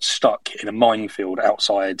essentially got stuck in a minefield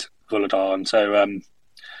outside Volodar. And so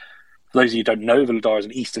for those of you who don't know, Volodar is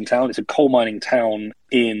an eastern town. It's a coal mining town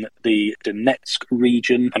in the Donetsk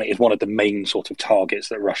region, and it is one of the main sort of targets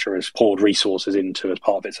that Russia has poured resources into as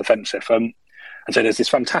part of its offensive. And so there's this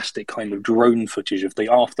fantastic kind of drone footage of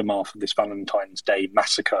the aftermath of this Valentine's Day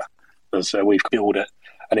massacre, as we've called it,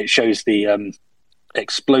 and it shows the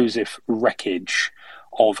explosive wreckage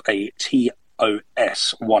of a TOS-1A,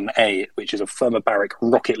 which is a thermobaric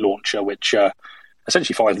rocket launcher, which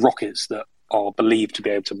essentially fires rockets that are believed to be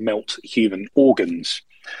able to melt human organs.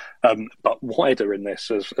 But wider in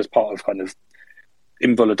this, as part of kind of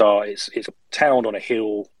in Volodar, it's a town on a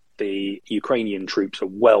hill. The Ukrainian troops are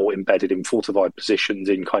well embedded in fortified positions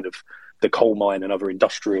in kind of the coal mine and other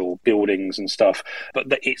industrial buildings and stuff. But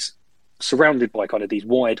it's surrounded by kind of these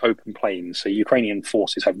wide open plains. So Ukrainian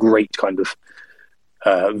forces have great kind of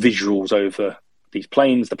visuals over these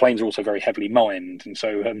plains. The plains are also very heavily mined. And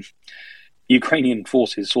so Ukrainian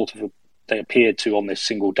forces they appeared to, on this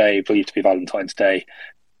single day, believed to be Valentine's Day,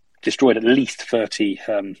 destroyed at least 30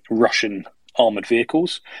 Russian armoured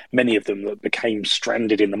vehicles, many of them that became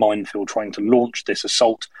stranded in the minefield trying to launch this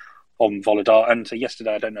assault on Volodar. And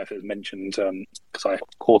yesterday, I don't know if it was mentioned, because I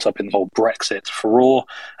caught up in the whole Brexit furore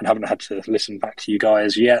and haven't had to listen back to you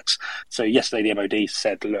guys yet. So yesterday, the MOD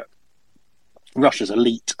said, look, Russia's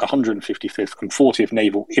elite 155th and 40th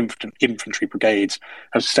Naval Infantry Brigades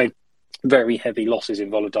have sustained very heavy losses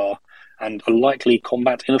in Volodar and are likely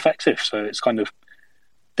combat ineffective. So it's kind of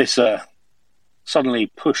this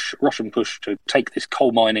Russian push to take this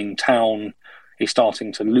coal mining town is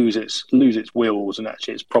starting to lose its wheels, and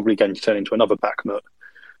actually it's probably going to turn into another Bakhmut,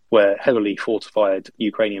 where heavily fortified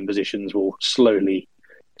Ukrainian positions will slowly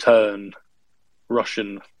turn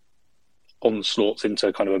Russian onslaughts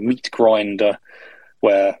into kind of a meat grinder,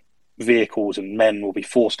 where vehicles and men will be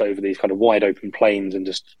forced over these kind of wide open plains and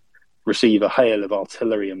just receive a hail of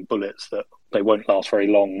artillery and bullets that they won't last very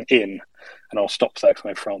long in. And I'll stop there because I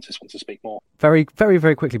know Francis wants to speak more. Very, very,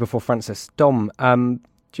 very quickly before Francis. Dom,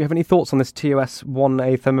 do you have any thoughts on this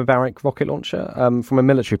TOS-1A thermobaric rocket launcher from a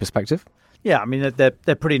military perspective? Yeah, I mean,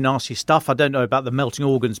 they're pretty nasty stuff. I don't know about the melting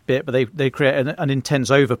organs bit, but they create an intense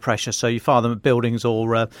overpressure. So you fire them at buildings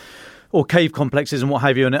or cave complexes and what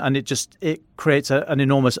have you, and it creates an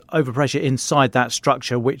enormous overpressure inside that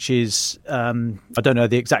structure, which is I don't know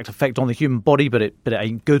the exact effect on the human body, but it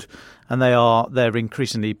ain't good, and they're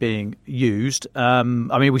increasingly being used. I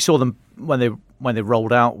mean, we saw them when they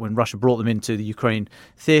rolled out, when Russia brought them into the Ukraine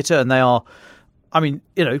theatre, and they are. I mean,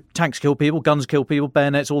 tanks kill people, guns kill people,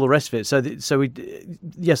 bayonets, all the rest of it. So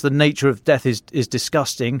yes, the nature of death is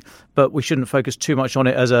disgusting, but we shouldn't focus too much on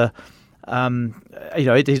it as a.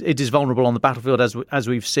 It is vulnerable on the battlefield, as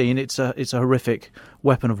we've seen. It's a horrific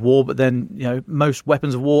weapon of war, but then most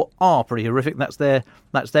weapons of war are pretty horrific. That's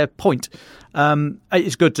their point.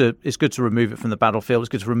 It's good to remove it from the battlefield. It's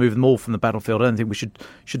good to remove them all from the battlefield. I don't think we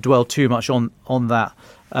should dwell too much on that.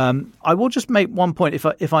 I will just make one point,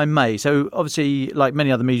 if I may. So obviously, like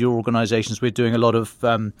many other media organisations, we're doing a lot of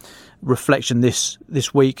reflection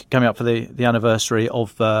this week, coming up for the anniversary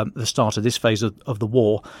of the start of this phase of the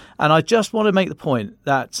war. And I just want to make the point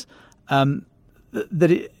that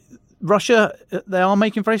Russia, they are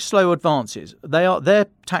making very slow advances. Their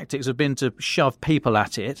tactics have been to shove people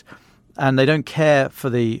at it, and they don't care for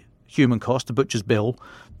the human cost, the butcher's bill.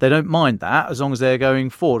 They don't mind that as long as they're going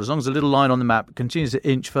forward. As long as the little line on the map continues to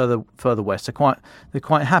inch further west, they're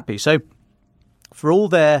quite happy. So for all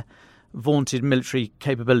their vaunted military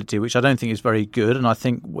capability, which I don't think is very good, and I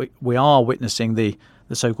think we are witnessing the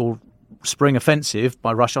so-called spring offensive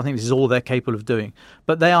by Russia. I think this is all they're capable of doing.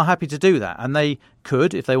 But they are happy to do that. And they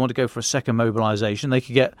could, if they want to go for a second mobilisation, they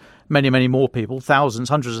could get many, many more people, thousands,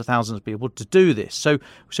 hundreds of thousands of people to do this. So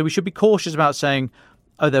we should be cautious about saying,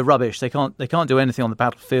 oh, they're rubbish. They can't do anything on the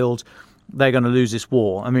battlefield. They're going to lose this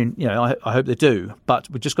war. I mean, I hope they do, but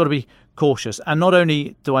we've just got to be cautious. And not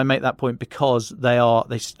only do I make that point because they are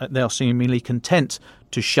seemingly content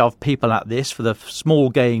to shove people at this for the small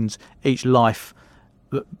gains each life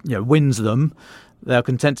wins them. They are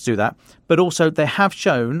content to do that, but also they have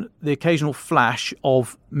shown the occasional flash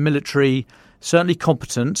of military, certainly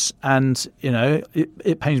competence, and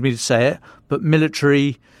it pains me to say it, but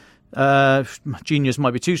military. Genius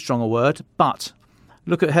might be too strong a word, but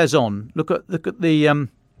look at Kherson. Look at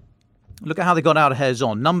how they got out of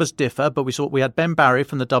Kherson. Numbers differ, but we had Ben Barry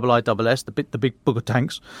from the IISS, the big book of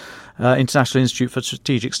tanks, International Institute for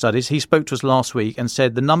Strategic Studies. He spoke to us last week and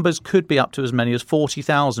said the numbers could be up to as many as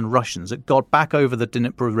 40,000 Russians that got back over the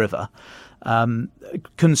Dnipro River,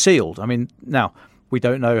 concealed. I mean, now. We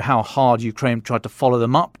don't know how hard Ukraine tried to follow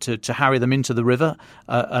them up to harry them into the river.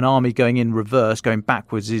 An army going in reverse, going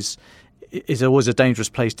backwards, is always a dangerous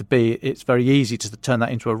place to be. It's very easy to turn that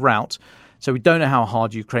into a rout. So we don't know how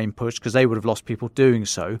hard Ukraine pushed because they would have lost people doing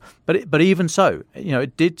so. But even so,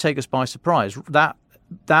 it did take us by surprise. That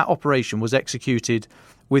operation was executed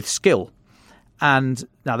with skill. And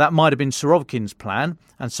now that might have been Surovkin's plan,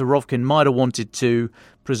 and Surovkin might have wanted to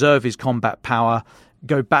preserve his combat power,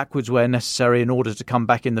 go backwards where necessary in order to come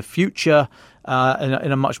back in the future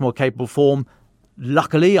in a much more capable form.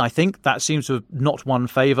 Luckily, I think that seems to have not won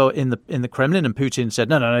favour in the Kremlin, and Putin said,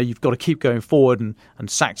 no, you've got to keep going forward and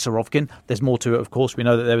sack Surovkin. There's more to it, of course. We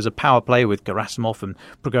know that there was a power play with Gerasimov and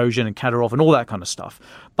Prigozhin and Kadyrov and all that kind of stuff.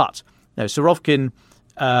 But Surovkin,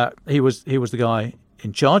 he was the guy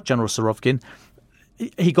in charge, General Surovkin.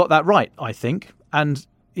 he got that right, I think. And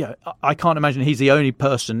I can't imagine he's the only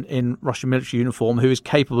person in Russian military uniform who is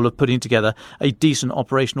capable of putting together a decent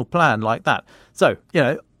operational plan like that. So,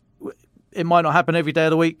 it might not happen every day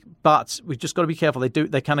of the week, but we've just got to be careful.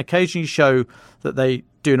 They can occasionally show that they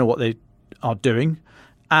do know what they are doing,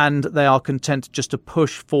 and they are content just to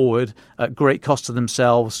push forward at great cost to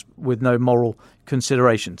themselves with no moral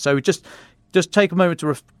consideration. So just take a moment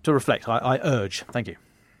to reflect, I urge. Thank you.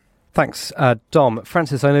 Thanks, Dom.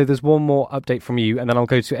 Francis, I know there's one more update from you, and then I'll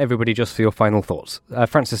go to everybody just for your final thoughts.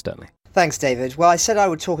 Francis Sternley. Thanks, David. Well, I said I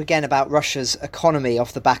would talk again about Russia's economy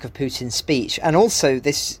off the back of Putin's speech, and also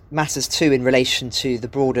this matters too in relation to the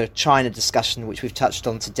broader China discussion, which we've touched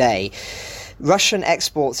on today. Russian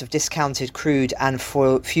exports of discounted crude and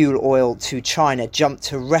fuel oil to China jumped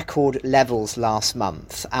to record levels last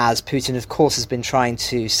month, as Putin, of course, has been trying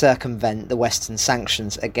to circumvent the Western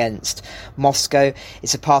sanctions against Moscow. It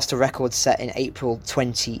surpassed a record set in April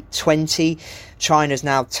 2020. China is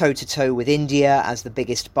now toe-to-toe with India as the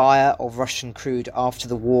biggest buyer of Russian crude after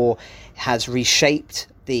the war has reshaped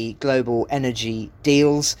the global energy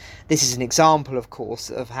deals. This is an example, of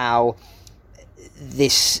course, of how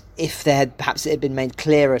this, if there had perhaps it had been made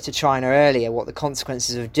clearer to China earlier what the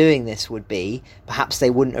consequences of doing this would be, perhaps they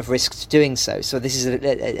wouldn't have risked doing so. So this is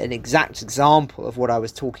an exact example of what I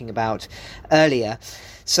was talking about earlier.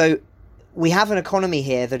 So we have an economy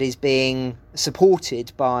here that is being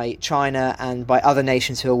supported by China and by other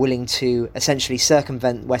nations who are willing to essentially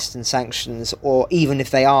circumvent Western sanctions, or even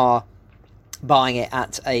if they are buying it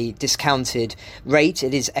at a discounted rate,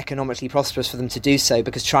 it is economically prosperous for them to do so,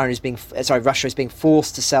 because Russia is being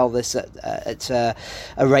forced to sell this at a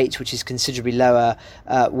rate which is considerably lower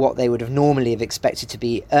what they would have normally have expected to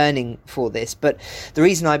be earning for this. But the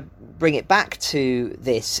reason I bring it back to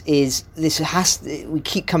this is we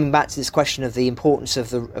keep coming back to this question of the importance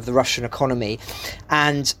of the Russian economy.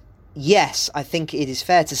 And yes, I think it is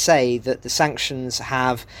fair to say that the sanctions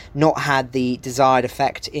have not had the desired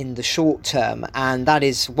effect in the short term, and that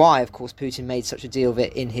is why, of course, Putin made such a deal of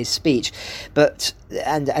it in his speech. But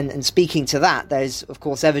and speaking to that, there's of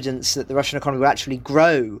course evidence that the Russian economy will actually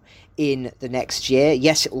grow in the next year.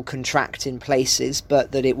 Yes, it will contract in places,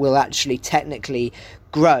 but that it will actually technically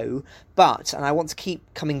grow. But, and I want to keep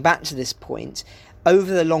coming back to this point,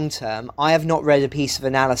 over the long term, I have not read a piece of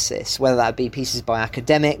analysis, whether that be pieces by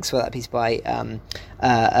academics, whether that be pieces by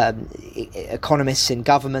economists in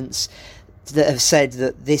governments, that have said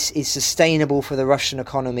that this is sustainable for the Russian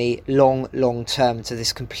economy long term, to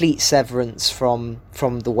this complete severance from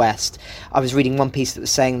the West. I was reading one piece that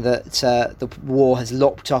was saying that the war has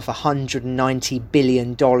lopped off $190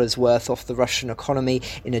 billion worth off the Russian economy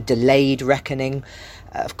in a delayed reckoning.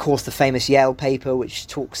 Of course, the famous Yale paper, which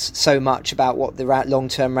talks so much about what the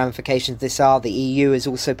long-term ramifications of this are. The EU has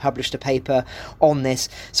also published a paper on this.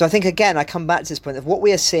 So I think, again, I come back to this point of what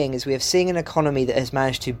we are seeing is we are seeing an economy that has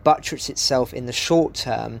managed to buttress itself in the short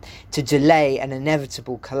term to delay an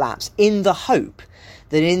inevitable collapse, in the hope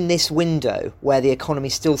that in this window where the economy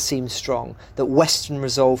still seems strong, that Western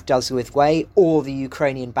resolve does give way, or the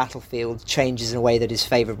Ukrainian battlefield changes in a way that is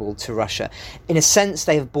favourable to Russia. In a sense,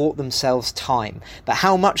 they have bought themselves time. But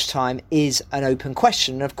how much time is an open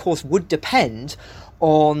question, and of course would depend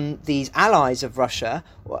on these allies of Russia,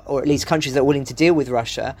 or at least countries that are willing to deal with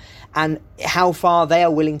Russia, and how far they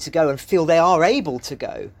are willing to go and feel they are able to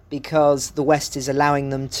go, because the West is allowing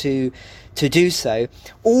them to do so.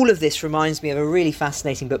 All of this reminds me of a really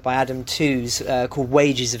fascinating book by Adam Tooze called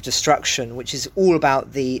Wages of Destruction, which is all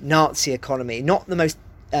about the Nazi economy. Not the most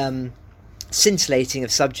scintillating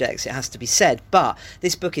of subjects, it has to be said, but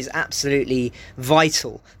this book is absolutely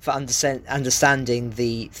vital for understanding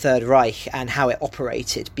the Third Reich and how it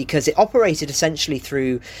operated, because it operated essentially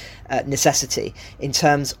through necessity, in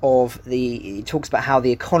terms of it talks about how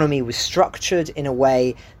the economy was structured in a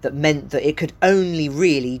way that meant that it could only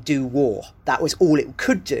really do war. That was all it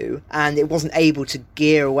could do, and it wasn't able to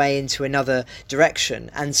gear away into another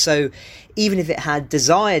direction. And so even if it had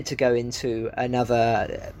desired to go into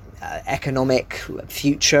another economic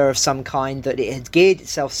future of some kind, that it had geared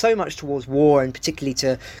itself so much towards war and particularly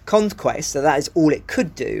to conquest that is all it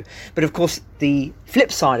could do. But of course the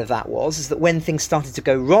flip side of that is that when things started to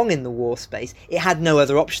go wrong in the war space, it had no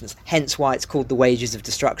other options, hence why it's called the Wages of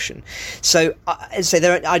Destruction. So I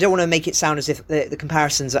don't want to make it sound as if the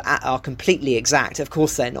comparisons are completely exact. Of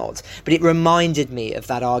course they're not, but it reminded me of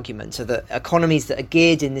that argument, of that economies that are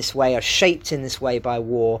geared in this way, are shaped in this way by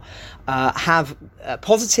war, have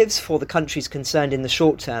positives for the countries concerned in the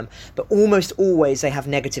short term, but almost always they have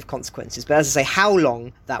negative consequences. But as I say, how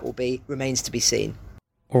long that will be remains to be seen.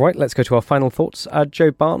 All right, let's go to our final thoughts. Joe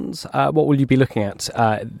Barnes, what will you be looking at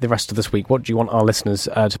the rest of this week? What do you want our listeners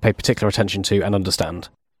to pay particular attention to and understand?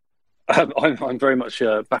 I'm very much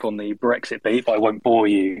back on the Brexit beat, but I won't bore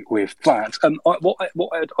you with that.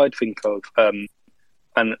 What I'd think of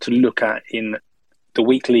and to look at in the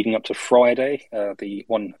week leading up to Friday, the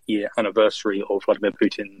 1-year anniversary of Vladimir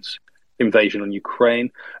Putin's invasion on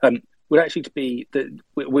Ukraine, would actually be that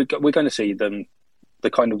we're going to see them. The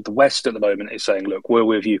kind of the West at the moment is saying, look, we're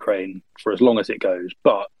with Ukraine for as long as it goes,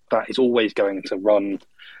 but that is always going to run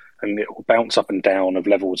and it will bounce up and down of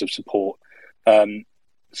levels of support.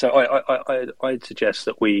 So I'd suggest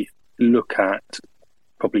that we look at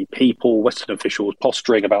probably people, Western officials,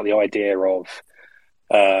 posturing about the idea of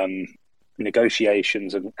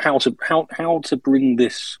negotiations and how to bring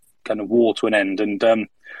this kind of war to an end. And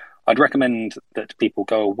I'd recommend that people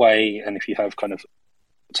go away, and if you have kind of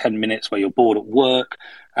 10 minutes where you're bored at work,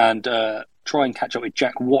 and try and catch up with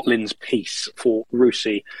Jack Watlin's piece for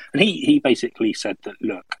Russi. And he basically said that,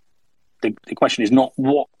 look, the question is not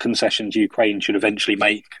what concessions Ukraine should eventually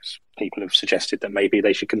make. People have suggested that maybe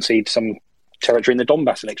they should concede some territory in the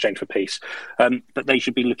Donbass in exchange for peace. But they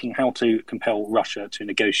should be looking how to compel Russia to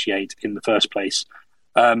negotiate in the first place.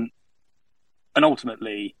 And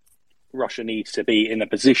ultimately, Russia needs to be in a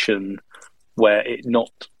position where it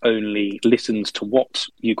not only listens to what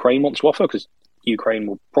Ukraine wants to offer, because Ukraine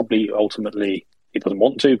will probably ultimately, it doesn't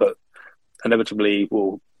want to, but inevitably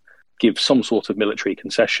will give some sort of military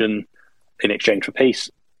concession in exchange for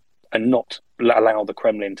peace, and not allow the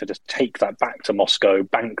Kremlin to just take that back to Moscow,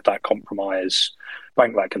 bank that compromise,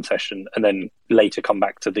 bank that concession, and then later come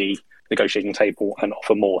back to the negotiating table and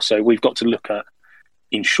offer more. So we've got to look at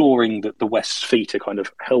ensuring that the West's feet are kind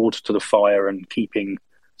of held to the fire and keeping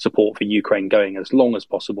support for Ukraine going as long as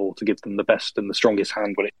possible to give them the best and the strongest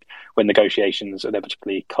hand when negotiations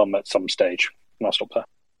inevitably come at some stage. And I'll stop there.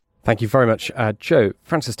 Thank you very much, Joe.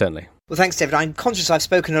 Francis Sternley. Well, thanks, David. I'm conscious I've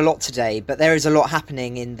spoken a lot today, but there is a lot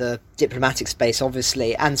happening in the diplomatic space,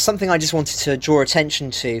 obviously. And something I just wanted to draw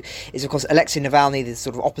attention to is, of course, Alexei Navalny, the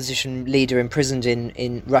sort of opposition leader imprisoned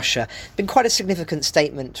in Russia. Been quite a significant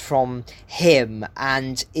statement from him.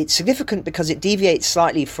 And it's significant because it deviates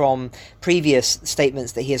slightly from previous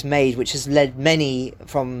statements that he has made, which has led many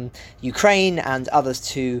from Ukraine and others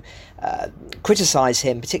to criticise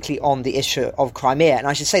him, particularly on the issue of Crimea. And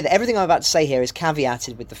I should say that everything I'm about to say here is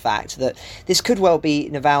caveated with the fact that this could well be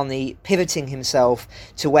Navalny pivoting himself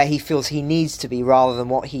to where he feels he needs to be rather than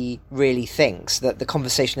what he really thinks, that the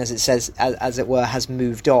conversation, as it says, as it were, has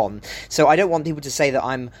moved on. So I don't want people to say that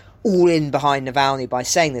I'm all in behind Navalny by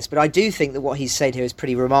saying this, but I do think that what he's said here is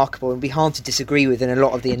pretty remarkable and be hard to disagree with in a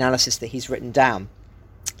lot of the analysis that he's written down.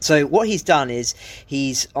 So what he's done is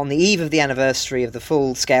he's, on the eve of the anniversary of the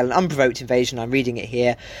full-scale and unprovoked invasion, I'm reading it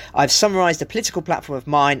here, I've summarised a political platform of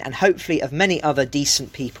mine and hopefully of many other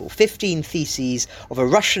decent people, 15 theses of a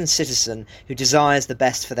Russian citizen who desires the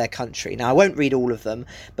best for their country. Now, I won't read all of them,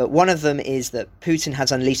 but one of them is that Putin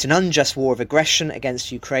has unleashed an unjust war of aggression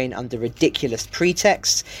against Ukraine under ridiculous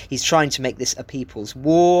pretexts. He's trying to make this a people's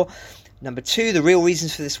war. Number 2, the real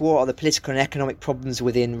reasons for this war are the political and economic problems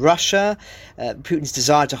within Russia, Putin's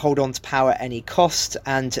desire to hold on to power at any cost,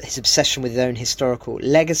 and his obsession with his own historical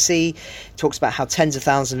legacy. He talks about how tens of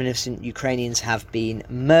thousands of innocent Ukrainians have been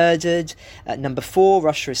murdered. Number 4,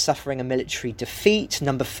 Russia is suffering a military defeat.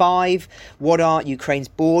 Number 5, what are Ukraine's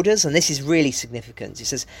borders? And this is really significant. He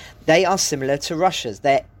says, they are similar to Russia's.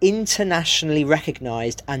 They're internationally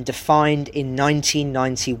recognised and defined in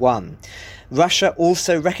 1991. Russia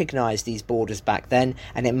also recognised these borders back then,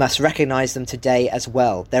 and it must recognise them today as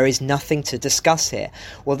well. There is nothing to discuss here.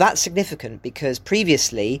 Well, that's significant because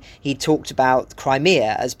previously he talked about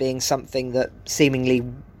Crimea as being something that seemingly,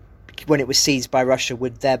 when it was seized by Russia,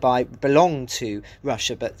 would thereby belong to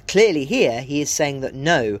Russia. But clearly here he is saying that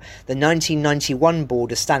no, the 1991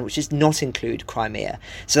 borders stand, which does not include Crimea.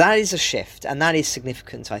 So that is a shift, and that is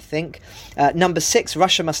significant, I think. Number 6,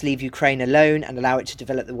 Russia must leave Ukraine alone and allow it to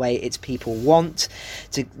develop the way its people want.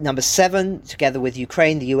 Number 7, together with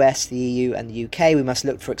Ukraine, the US, the EU and the UK, we must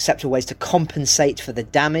look for acceptable ways to compensate for the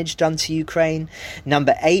damage done to Ukraine.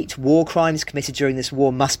 Number 8, war crimes committed during this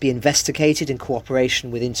war must be investigated in cooperation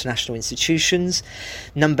with international institutions.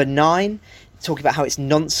 Number 9, talking about how it's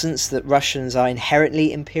nonsense that Russians are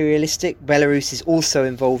inherently imperialistic. Belarus is also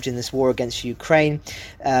involved in this war against Ukraine.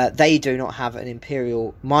 They do not have an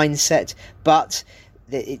imperial mindset, but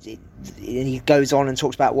he goes on and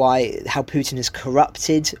talks about how Putin has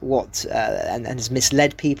corrupted and has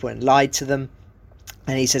misled people and lied to them.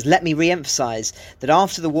 And he says, let me re-emphasise that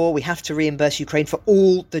after the war we have to reimburse Ukraine for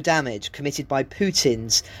all the damage committed by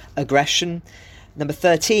Putin's aggression. Number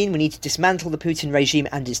 13, we need to dismantle the Putin regime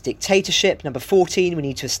and its dictatorship. Number 14, we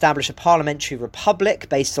need to establish a parliamentary republic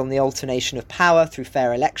based on the alternation of power through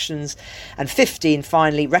fair elections. And 15,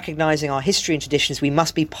 finally, recognising our history and traditions, we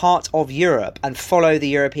must be part of Europe and follow the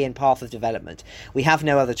European path of development. We have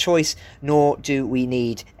no other choice, nor do we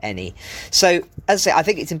need any. So, as I say, I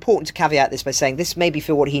think it's important to caveat this by saying this may be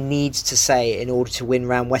for what he needs to say in order to win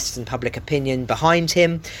round Western public opinion behind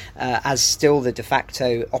him, as still the de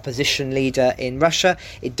facto opposition leader in Russia.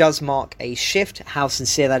 It does mark a shift. How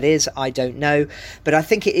sincere that is, I don't know. But I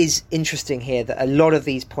think it is interesting here that a lot of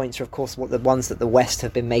these points are, of course, the ones that the West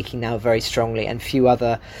have been making now very strongly, and few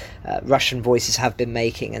other Russian voices have been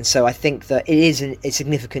making. And so I think that it is a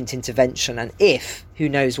significant intervention. And if, who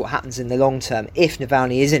knows what happens in the long term, if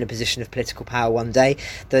Navalny is in a position of political power one day,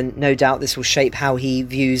 then no doubt this will shape how he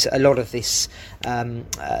views a lot of this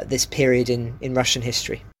this period in Russian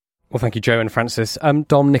history. Well, thank you, Joe and Francis.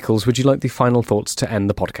 Dom Nichols, would you like the final thoughts to end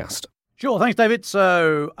the podcast? Sure, thanks, David.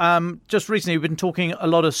 So just recently we've been talking a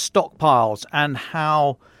lot of stockpiles and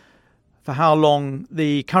for how long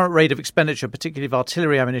the current rate of expenditure, particularly of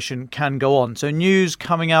artillery ammunition, can go on. So news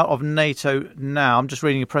coming out of NATO now. I'm just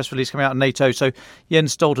reading a press release coming out of NATO. So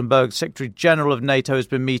Jens Stoltenberg, Secretary General of NATO, has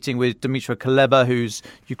been meeting with Dmytro Kuleba, who's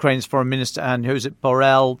Ukraine's foreign minister, and Josep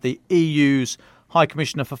Borrell, the EU's High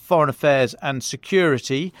Commissioner for Foreign Affairs and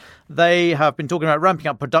Security. They have been talking about ramping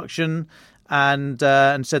up production and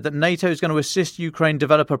said that NATO is going to assist Ukraine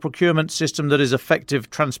develop a procurement system that is effective,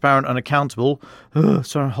 transparent and accountable.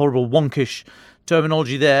 Sorry, horrible wonkish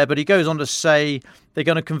terminology there. But he goes on to say they're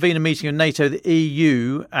going to convene a meeting of NATO, the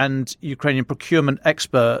EU and Ukrainian procurement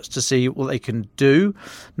experts to see what they can do.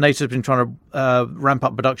 NATO has been trying to ramp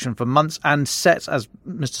up production for months and sets, as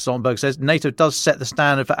Mr. Stoltenberg says, NATO does set the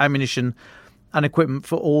standard for ammunition and equipment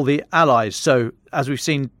for all the allies. So as we've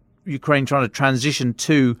seen Ukraine trying to transition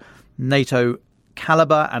to NATO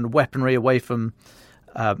caliber and weaponry away from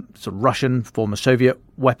sort of Russian, former Soviet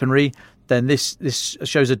weaponry, then this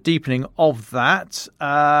shows a deepening of that.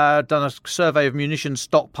 Done a survey of munition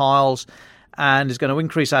stockpiles and is going to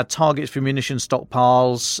increase our targets for munition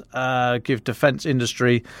stockpiles, give defence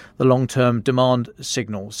industry the long-term demand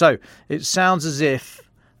signal. So it sounds as if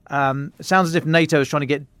NATO is trying to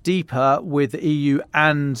get deeper with the EU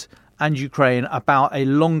and Ukraine about a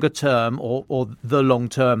longer term or the long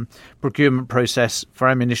term procurement process for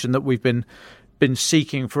ammunition that we've been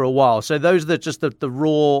seeking for a while. So those are just the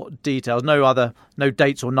raw details. No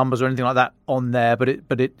dates or numbers or anything like that on there. But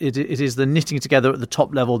it is the knitting together at the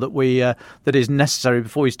top level that is necessary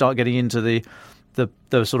before we start getting into the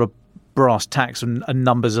sort of brass tacks and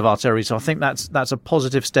numbers of artillery. So I think that's a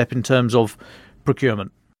positive step in terms of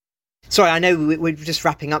procurement. Sorry, I know we're just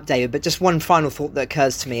wrapping up, David, but just one final thought that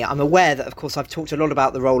occurs to me. I'm aware that, of course, I've talked a lot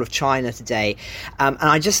about the role of China today, and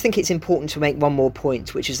I just think it's important to make one more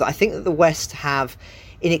point, which is that I think that the West have,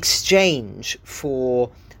 in exchange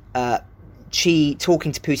for Xi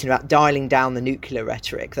talking to Putin about dialing down the nuclear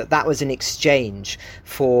rhetoric, that was an exchange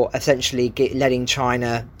for essentially letting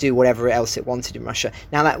China do whatever else it wanted in Russia.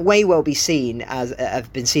 Now, that may well be seen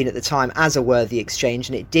have been seen at the time as a worthy exchange,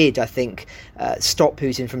 and it did, I think, stop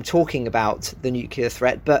Putin from talking about the nuclear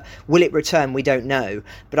threat. But will it return? We don't know.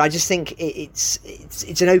 But I just think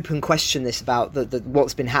it's an open question, this, about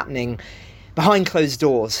what's been happening behind closed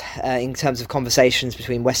doors in terms of conversations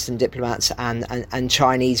between Western diplomats and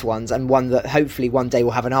Chinese ones, and one that hopefully one day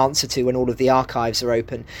we'll have an answer to when all of the archives are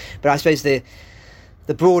open. But I suppose the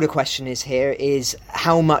broader question is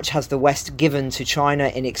how much has the West given to China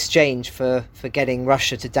in exchange for getting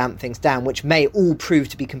Russia to damp things down, which may all prove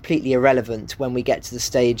to be completely irrelevant when we get to the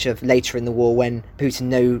stage of later in the war when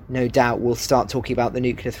Putin no doubt will start talking about the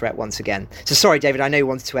nuclear threat once again. So sorry, David, I know you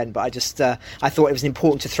wanted to end, but I just I thought it was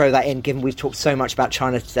important to throw that in, given we've talked so much about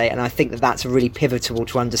China today, and I think that's really pivotal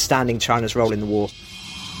to understanding China's role in the war.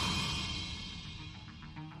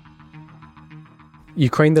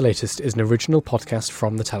 Ukraine the Latest is an original podcast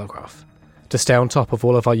from The Telegraph. To stay on top of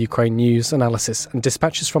all of our Ukraine news, analysis and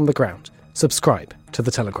dispatches from the ground, subscribe to The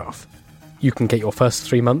Telegraph. You can get your first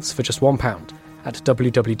 3 months for just £1 at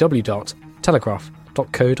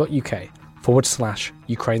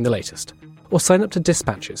www.telegraph.co.uk/Ukraine the Latest. Or sign up to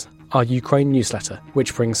Dispatches, our Ukraine newsletter,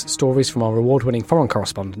 which brings stories from our award-winning foreign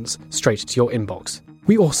correspondents straight to your inbox.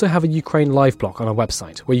 We also have a Ukraine live blog on our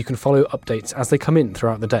website where you can follow updates as they come in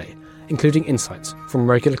throughout the day, including insights from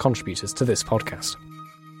regular contributors to this podcast.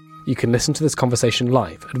 You can listen to this conversation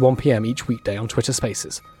live at 1 p.m. each weekday on Twitter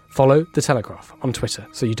Spaces. Follow The Telegraph on Twitter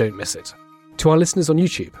so you don't miss it. To our listeners on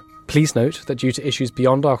YouTube, please note that due to issues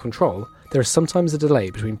beyond our control, there is sometimes a delay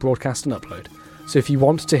between broadcast and upload, so if you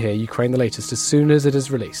want to hear Ukraine the Latest as soon as it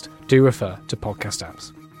is released, do refer to podcast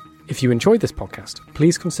apps. If you enjoyed this podcast,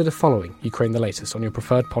 please consider following Ukraine the Latest on your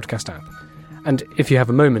preferred podcast app. And if you have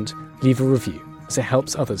a moment, leave a review, as it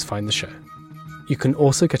helps others find the show. You can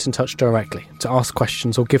also get in touch directly to ask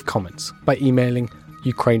questions or give comments by emailing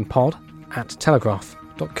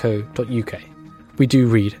ukrainepod@telegraph.co.uk. We do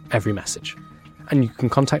read every message. And you can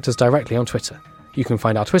contact us directly on Twitter. You can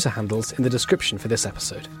find our Twitter handles in the description for this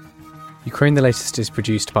episode. Ukraine the Latest is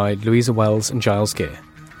produced by Louisa Wells and Giles Gear.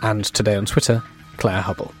 And today on Twitter, Claire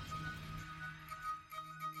Hubble.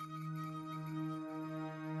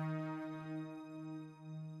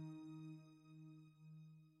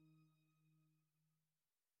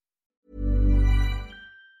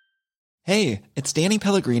 Hey, it's Danny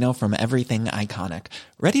Pellegrino from Everything Iconic.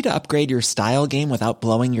 Ready to upgrade your style game without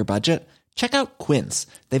blowing your budget? Check out Quince.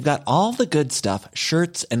 They've got all the good stuff,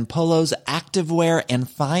 shirts and polos, activewear, and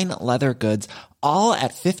fine leather goods, all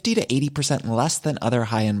at 50 to 80% less than other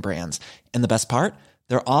high-end brands. And the best part?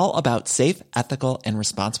 They're all about safe, ethical, and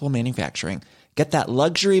responsible manufacturing. Get that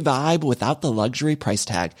luxury vibe without the luxury price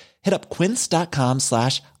tag. Hit up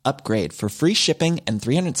quince.com/upgrade for free shipping and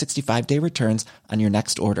 365-day returns on your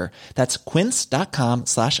next order. That's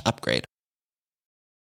quince.com/upgrade.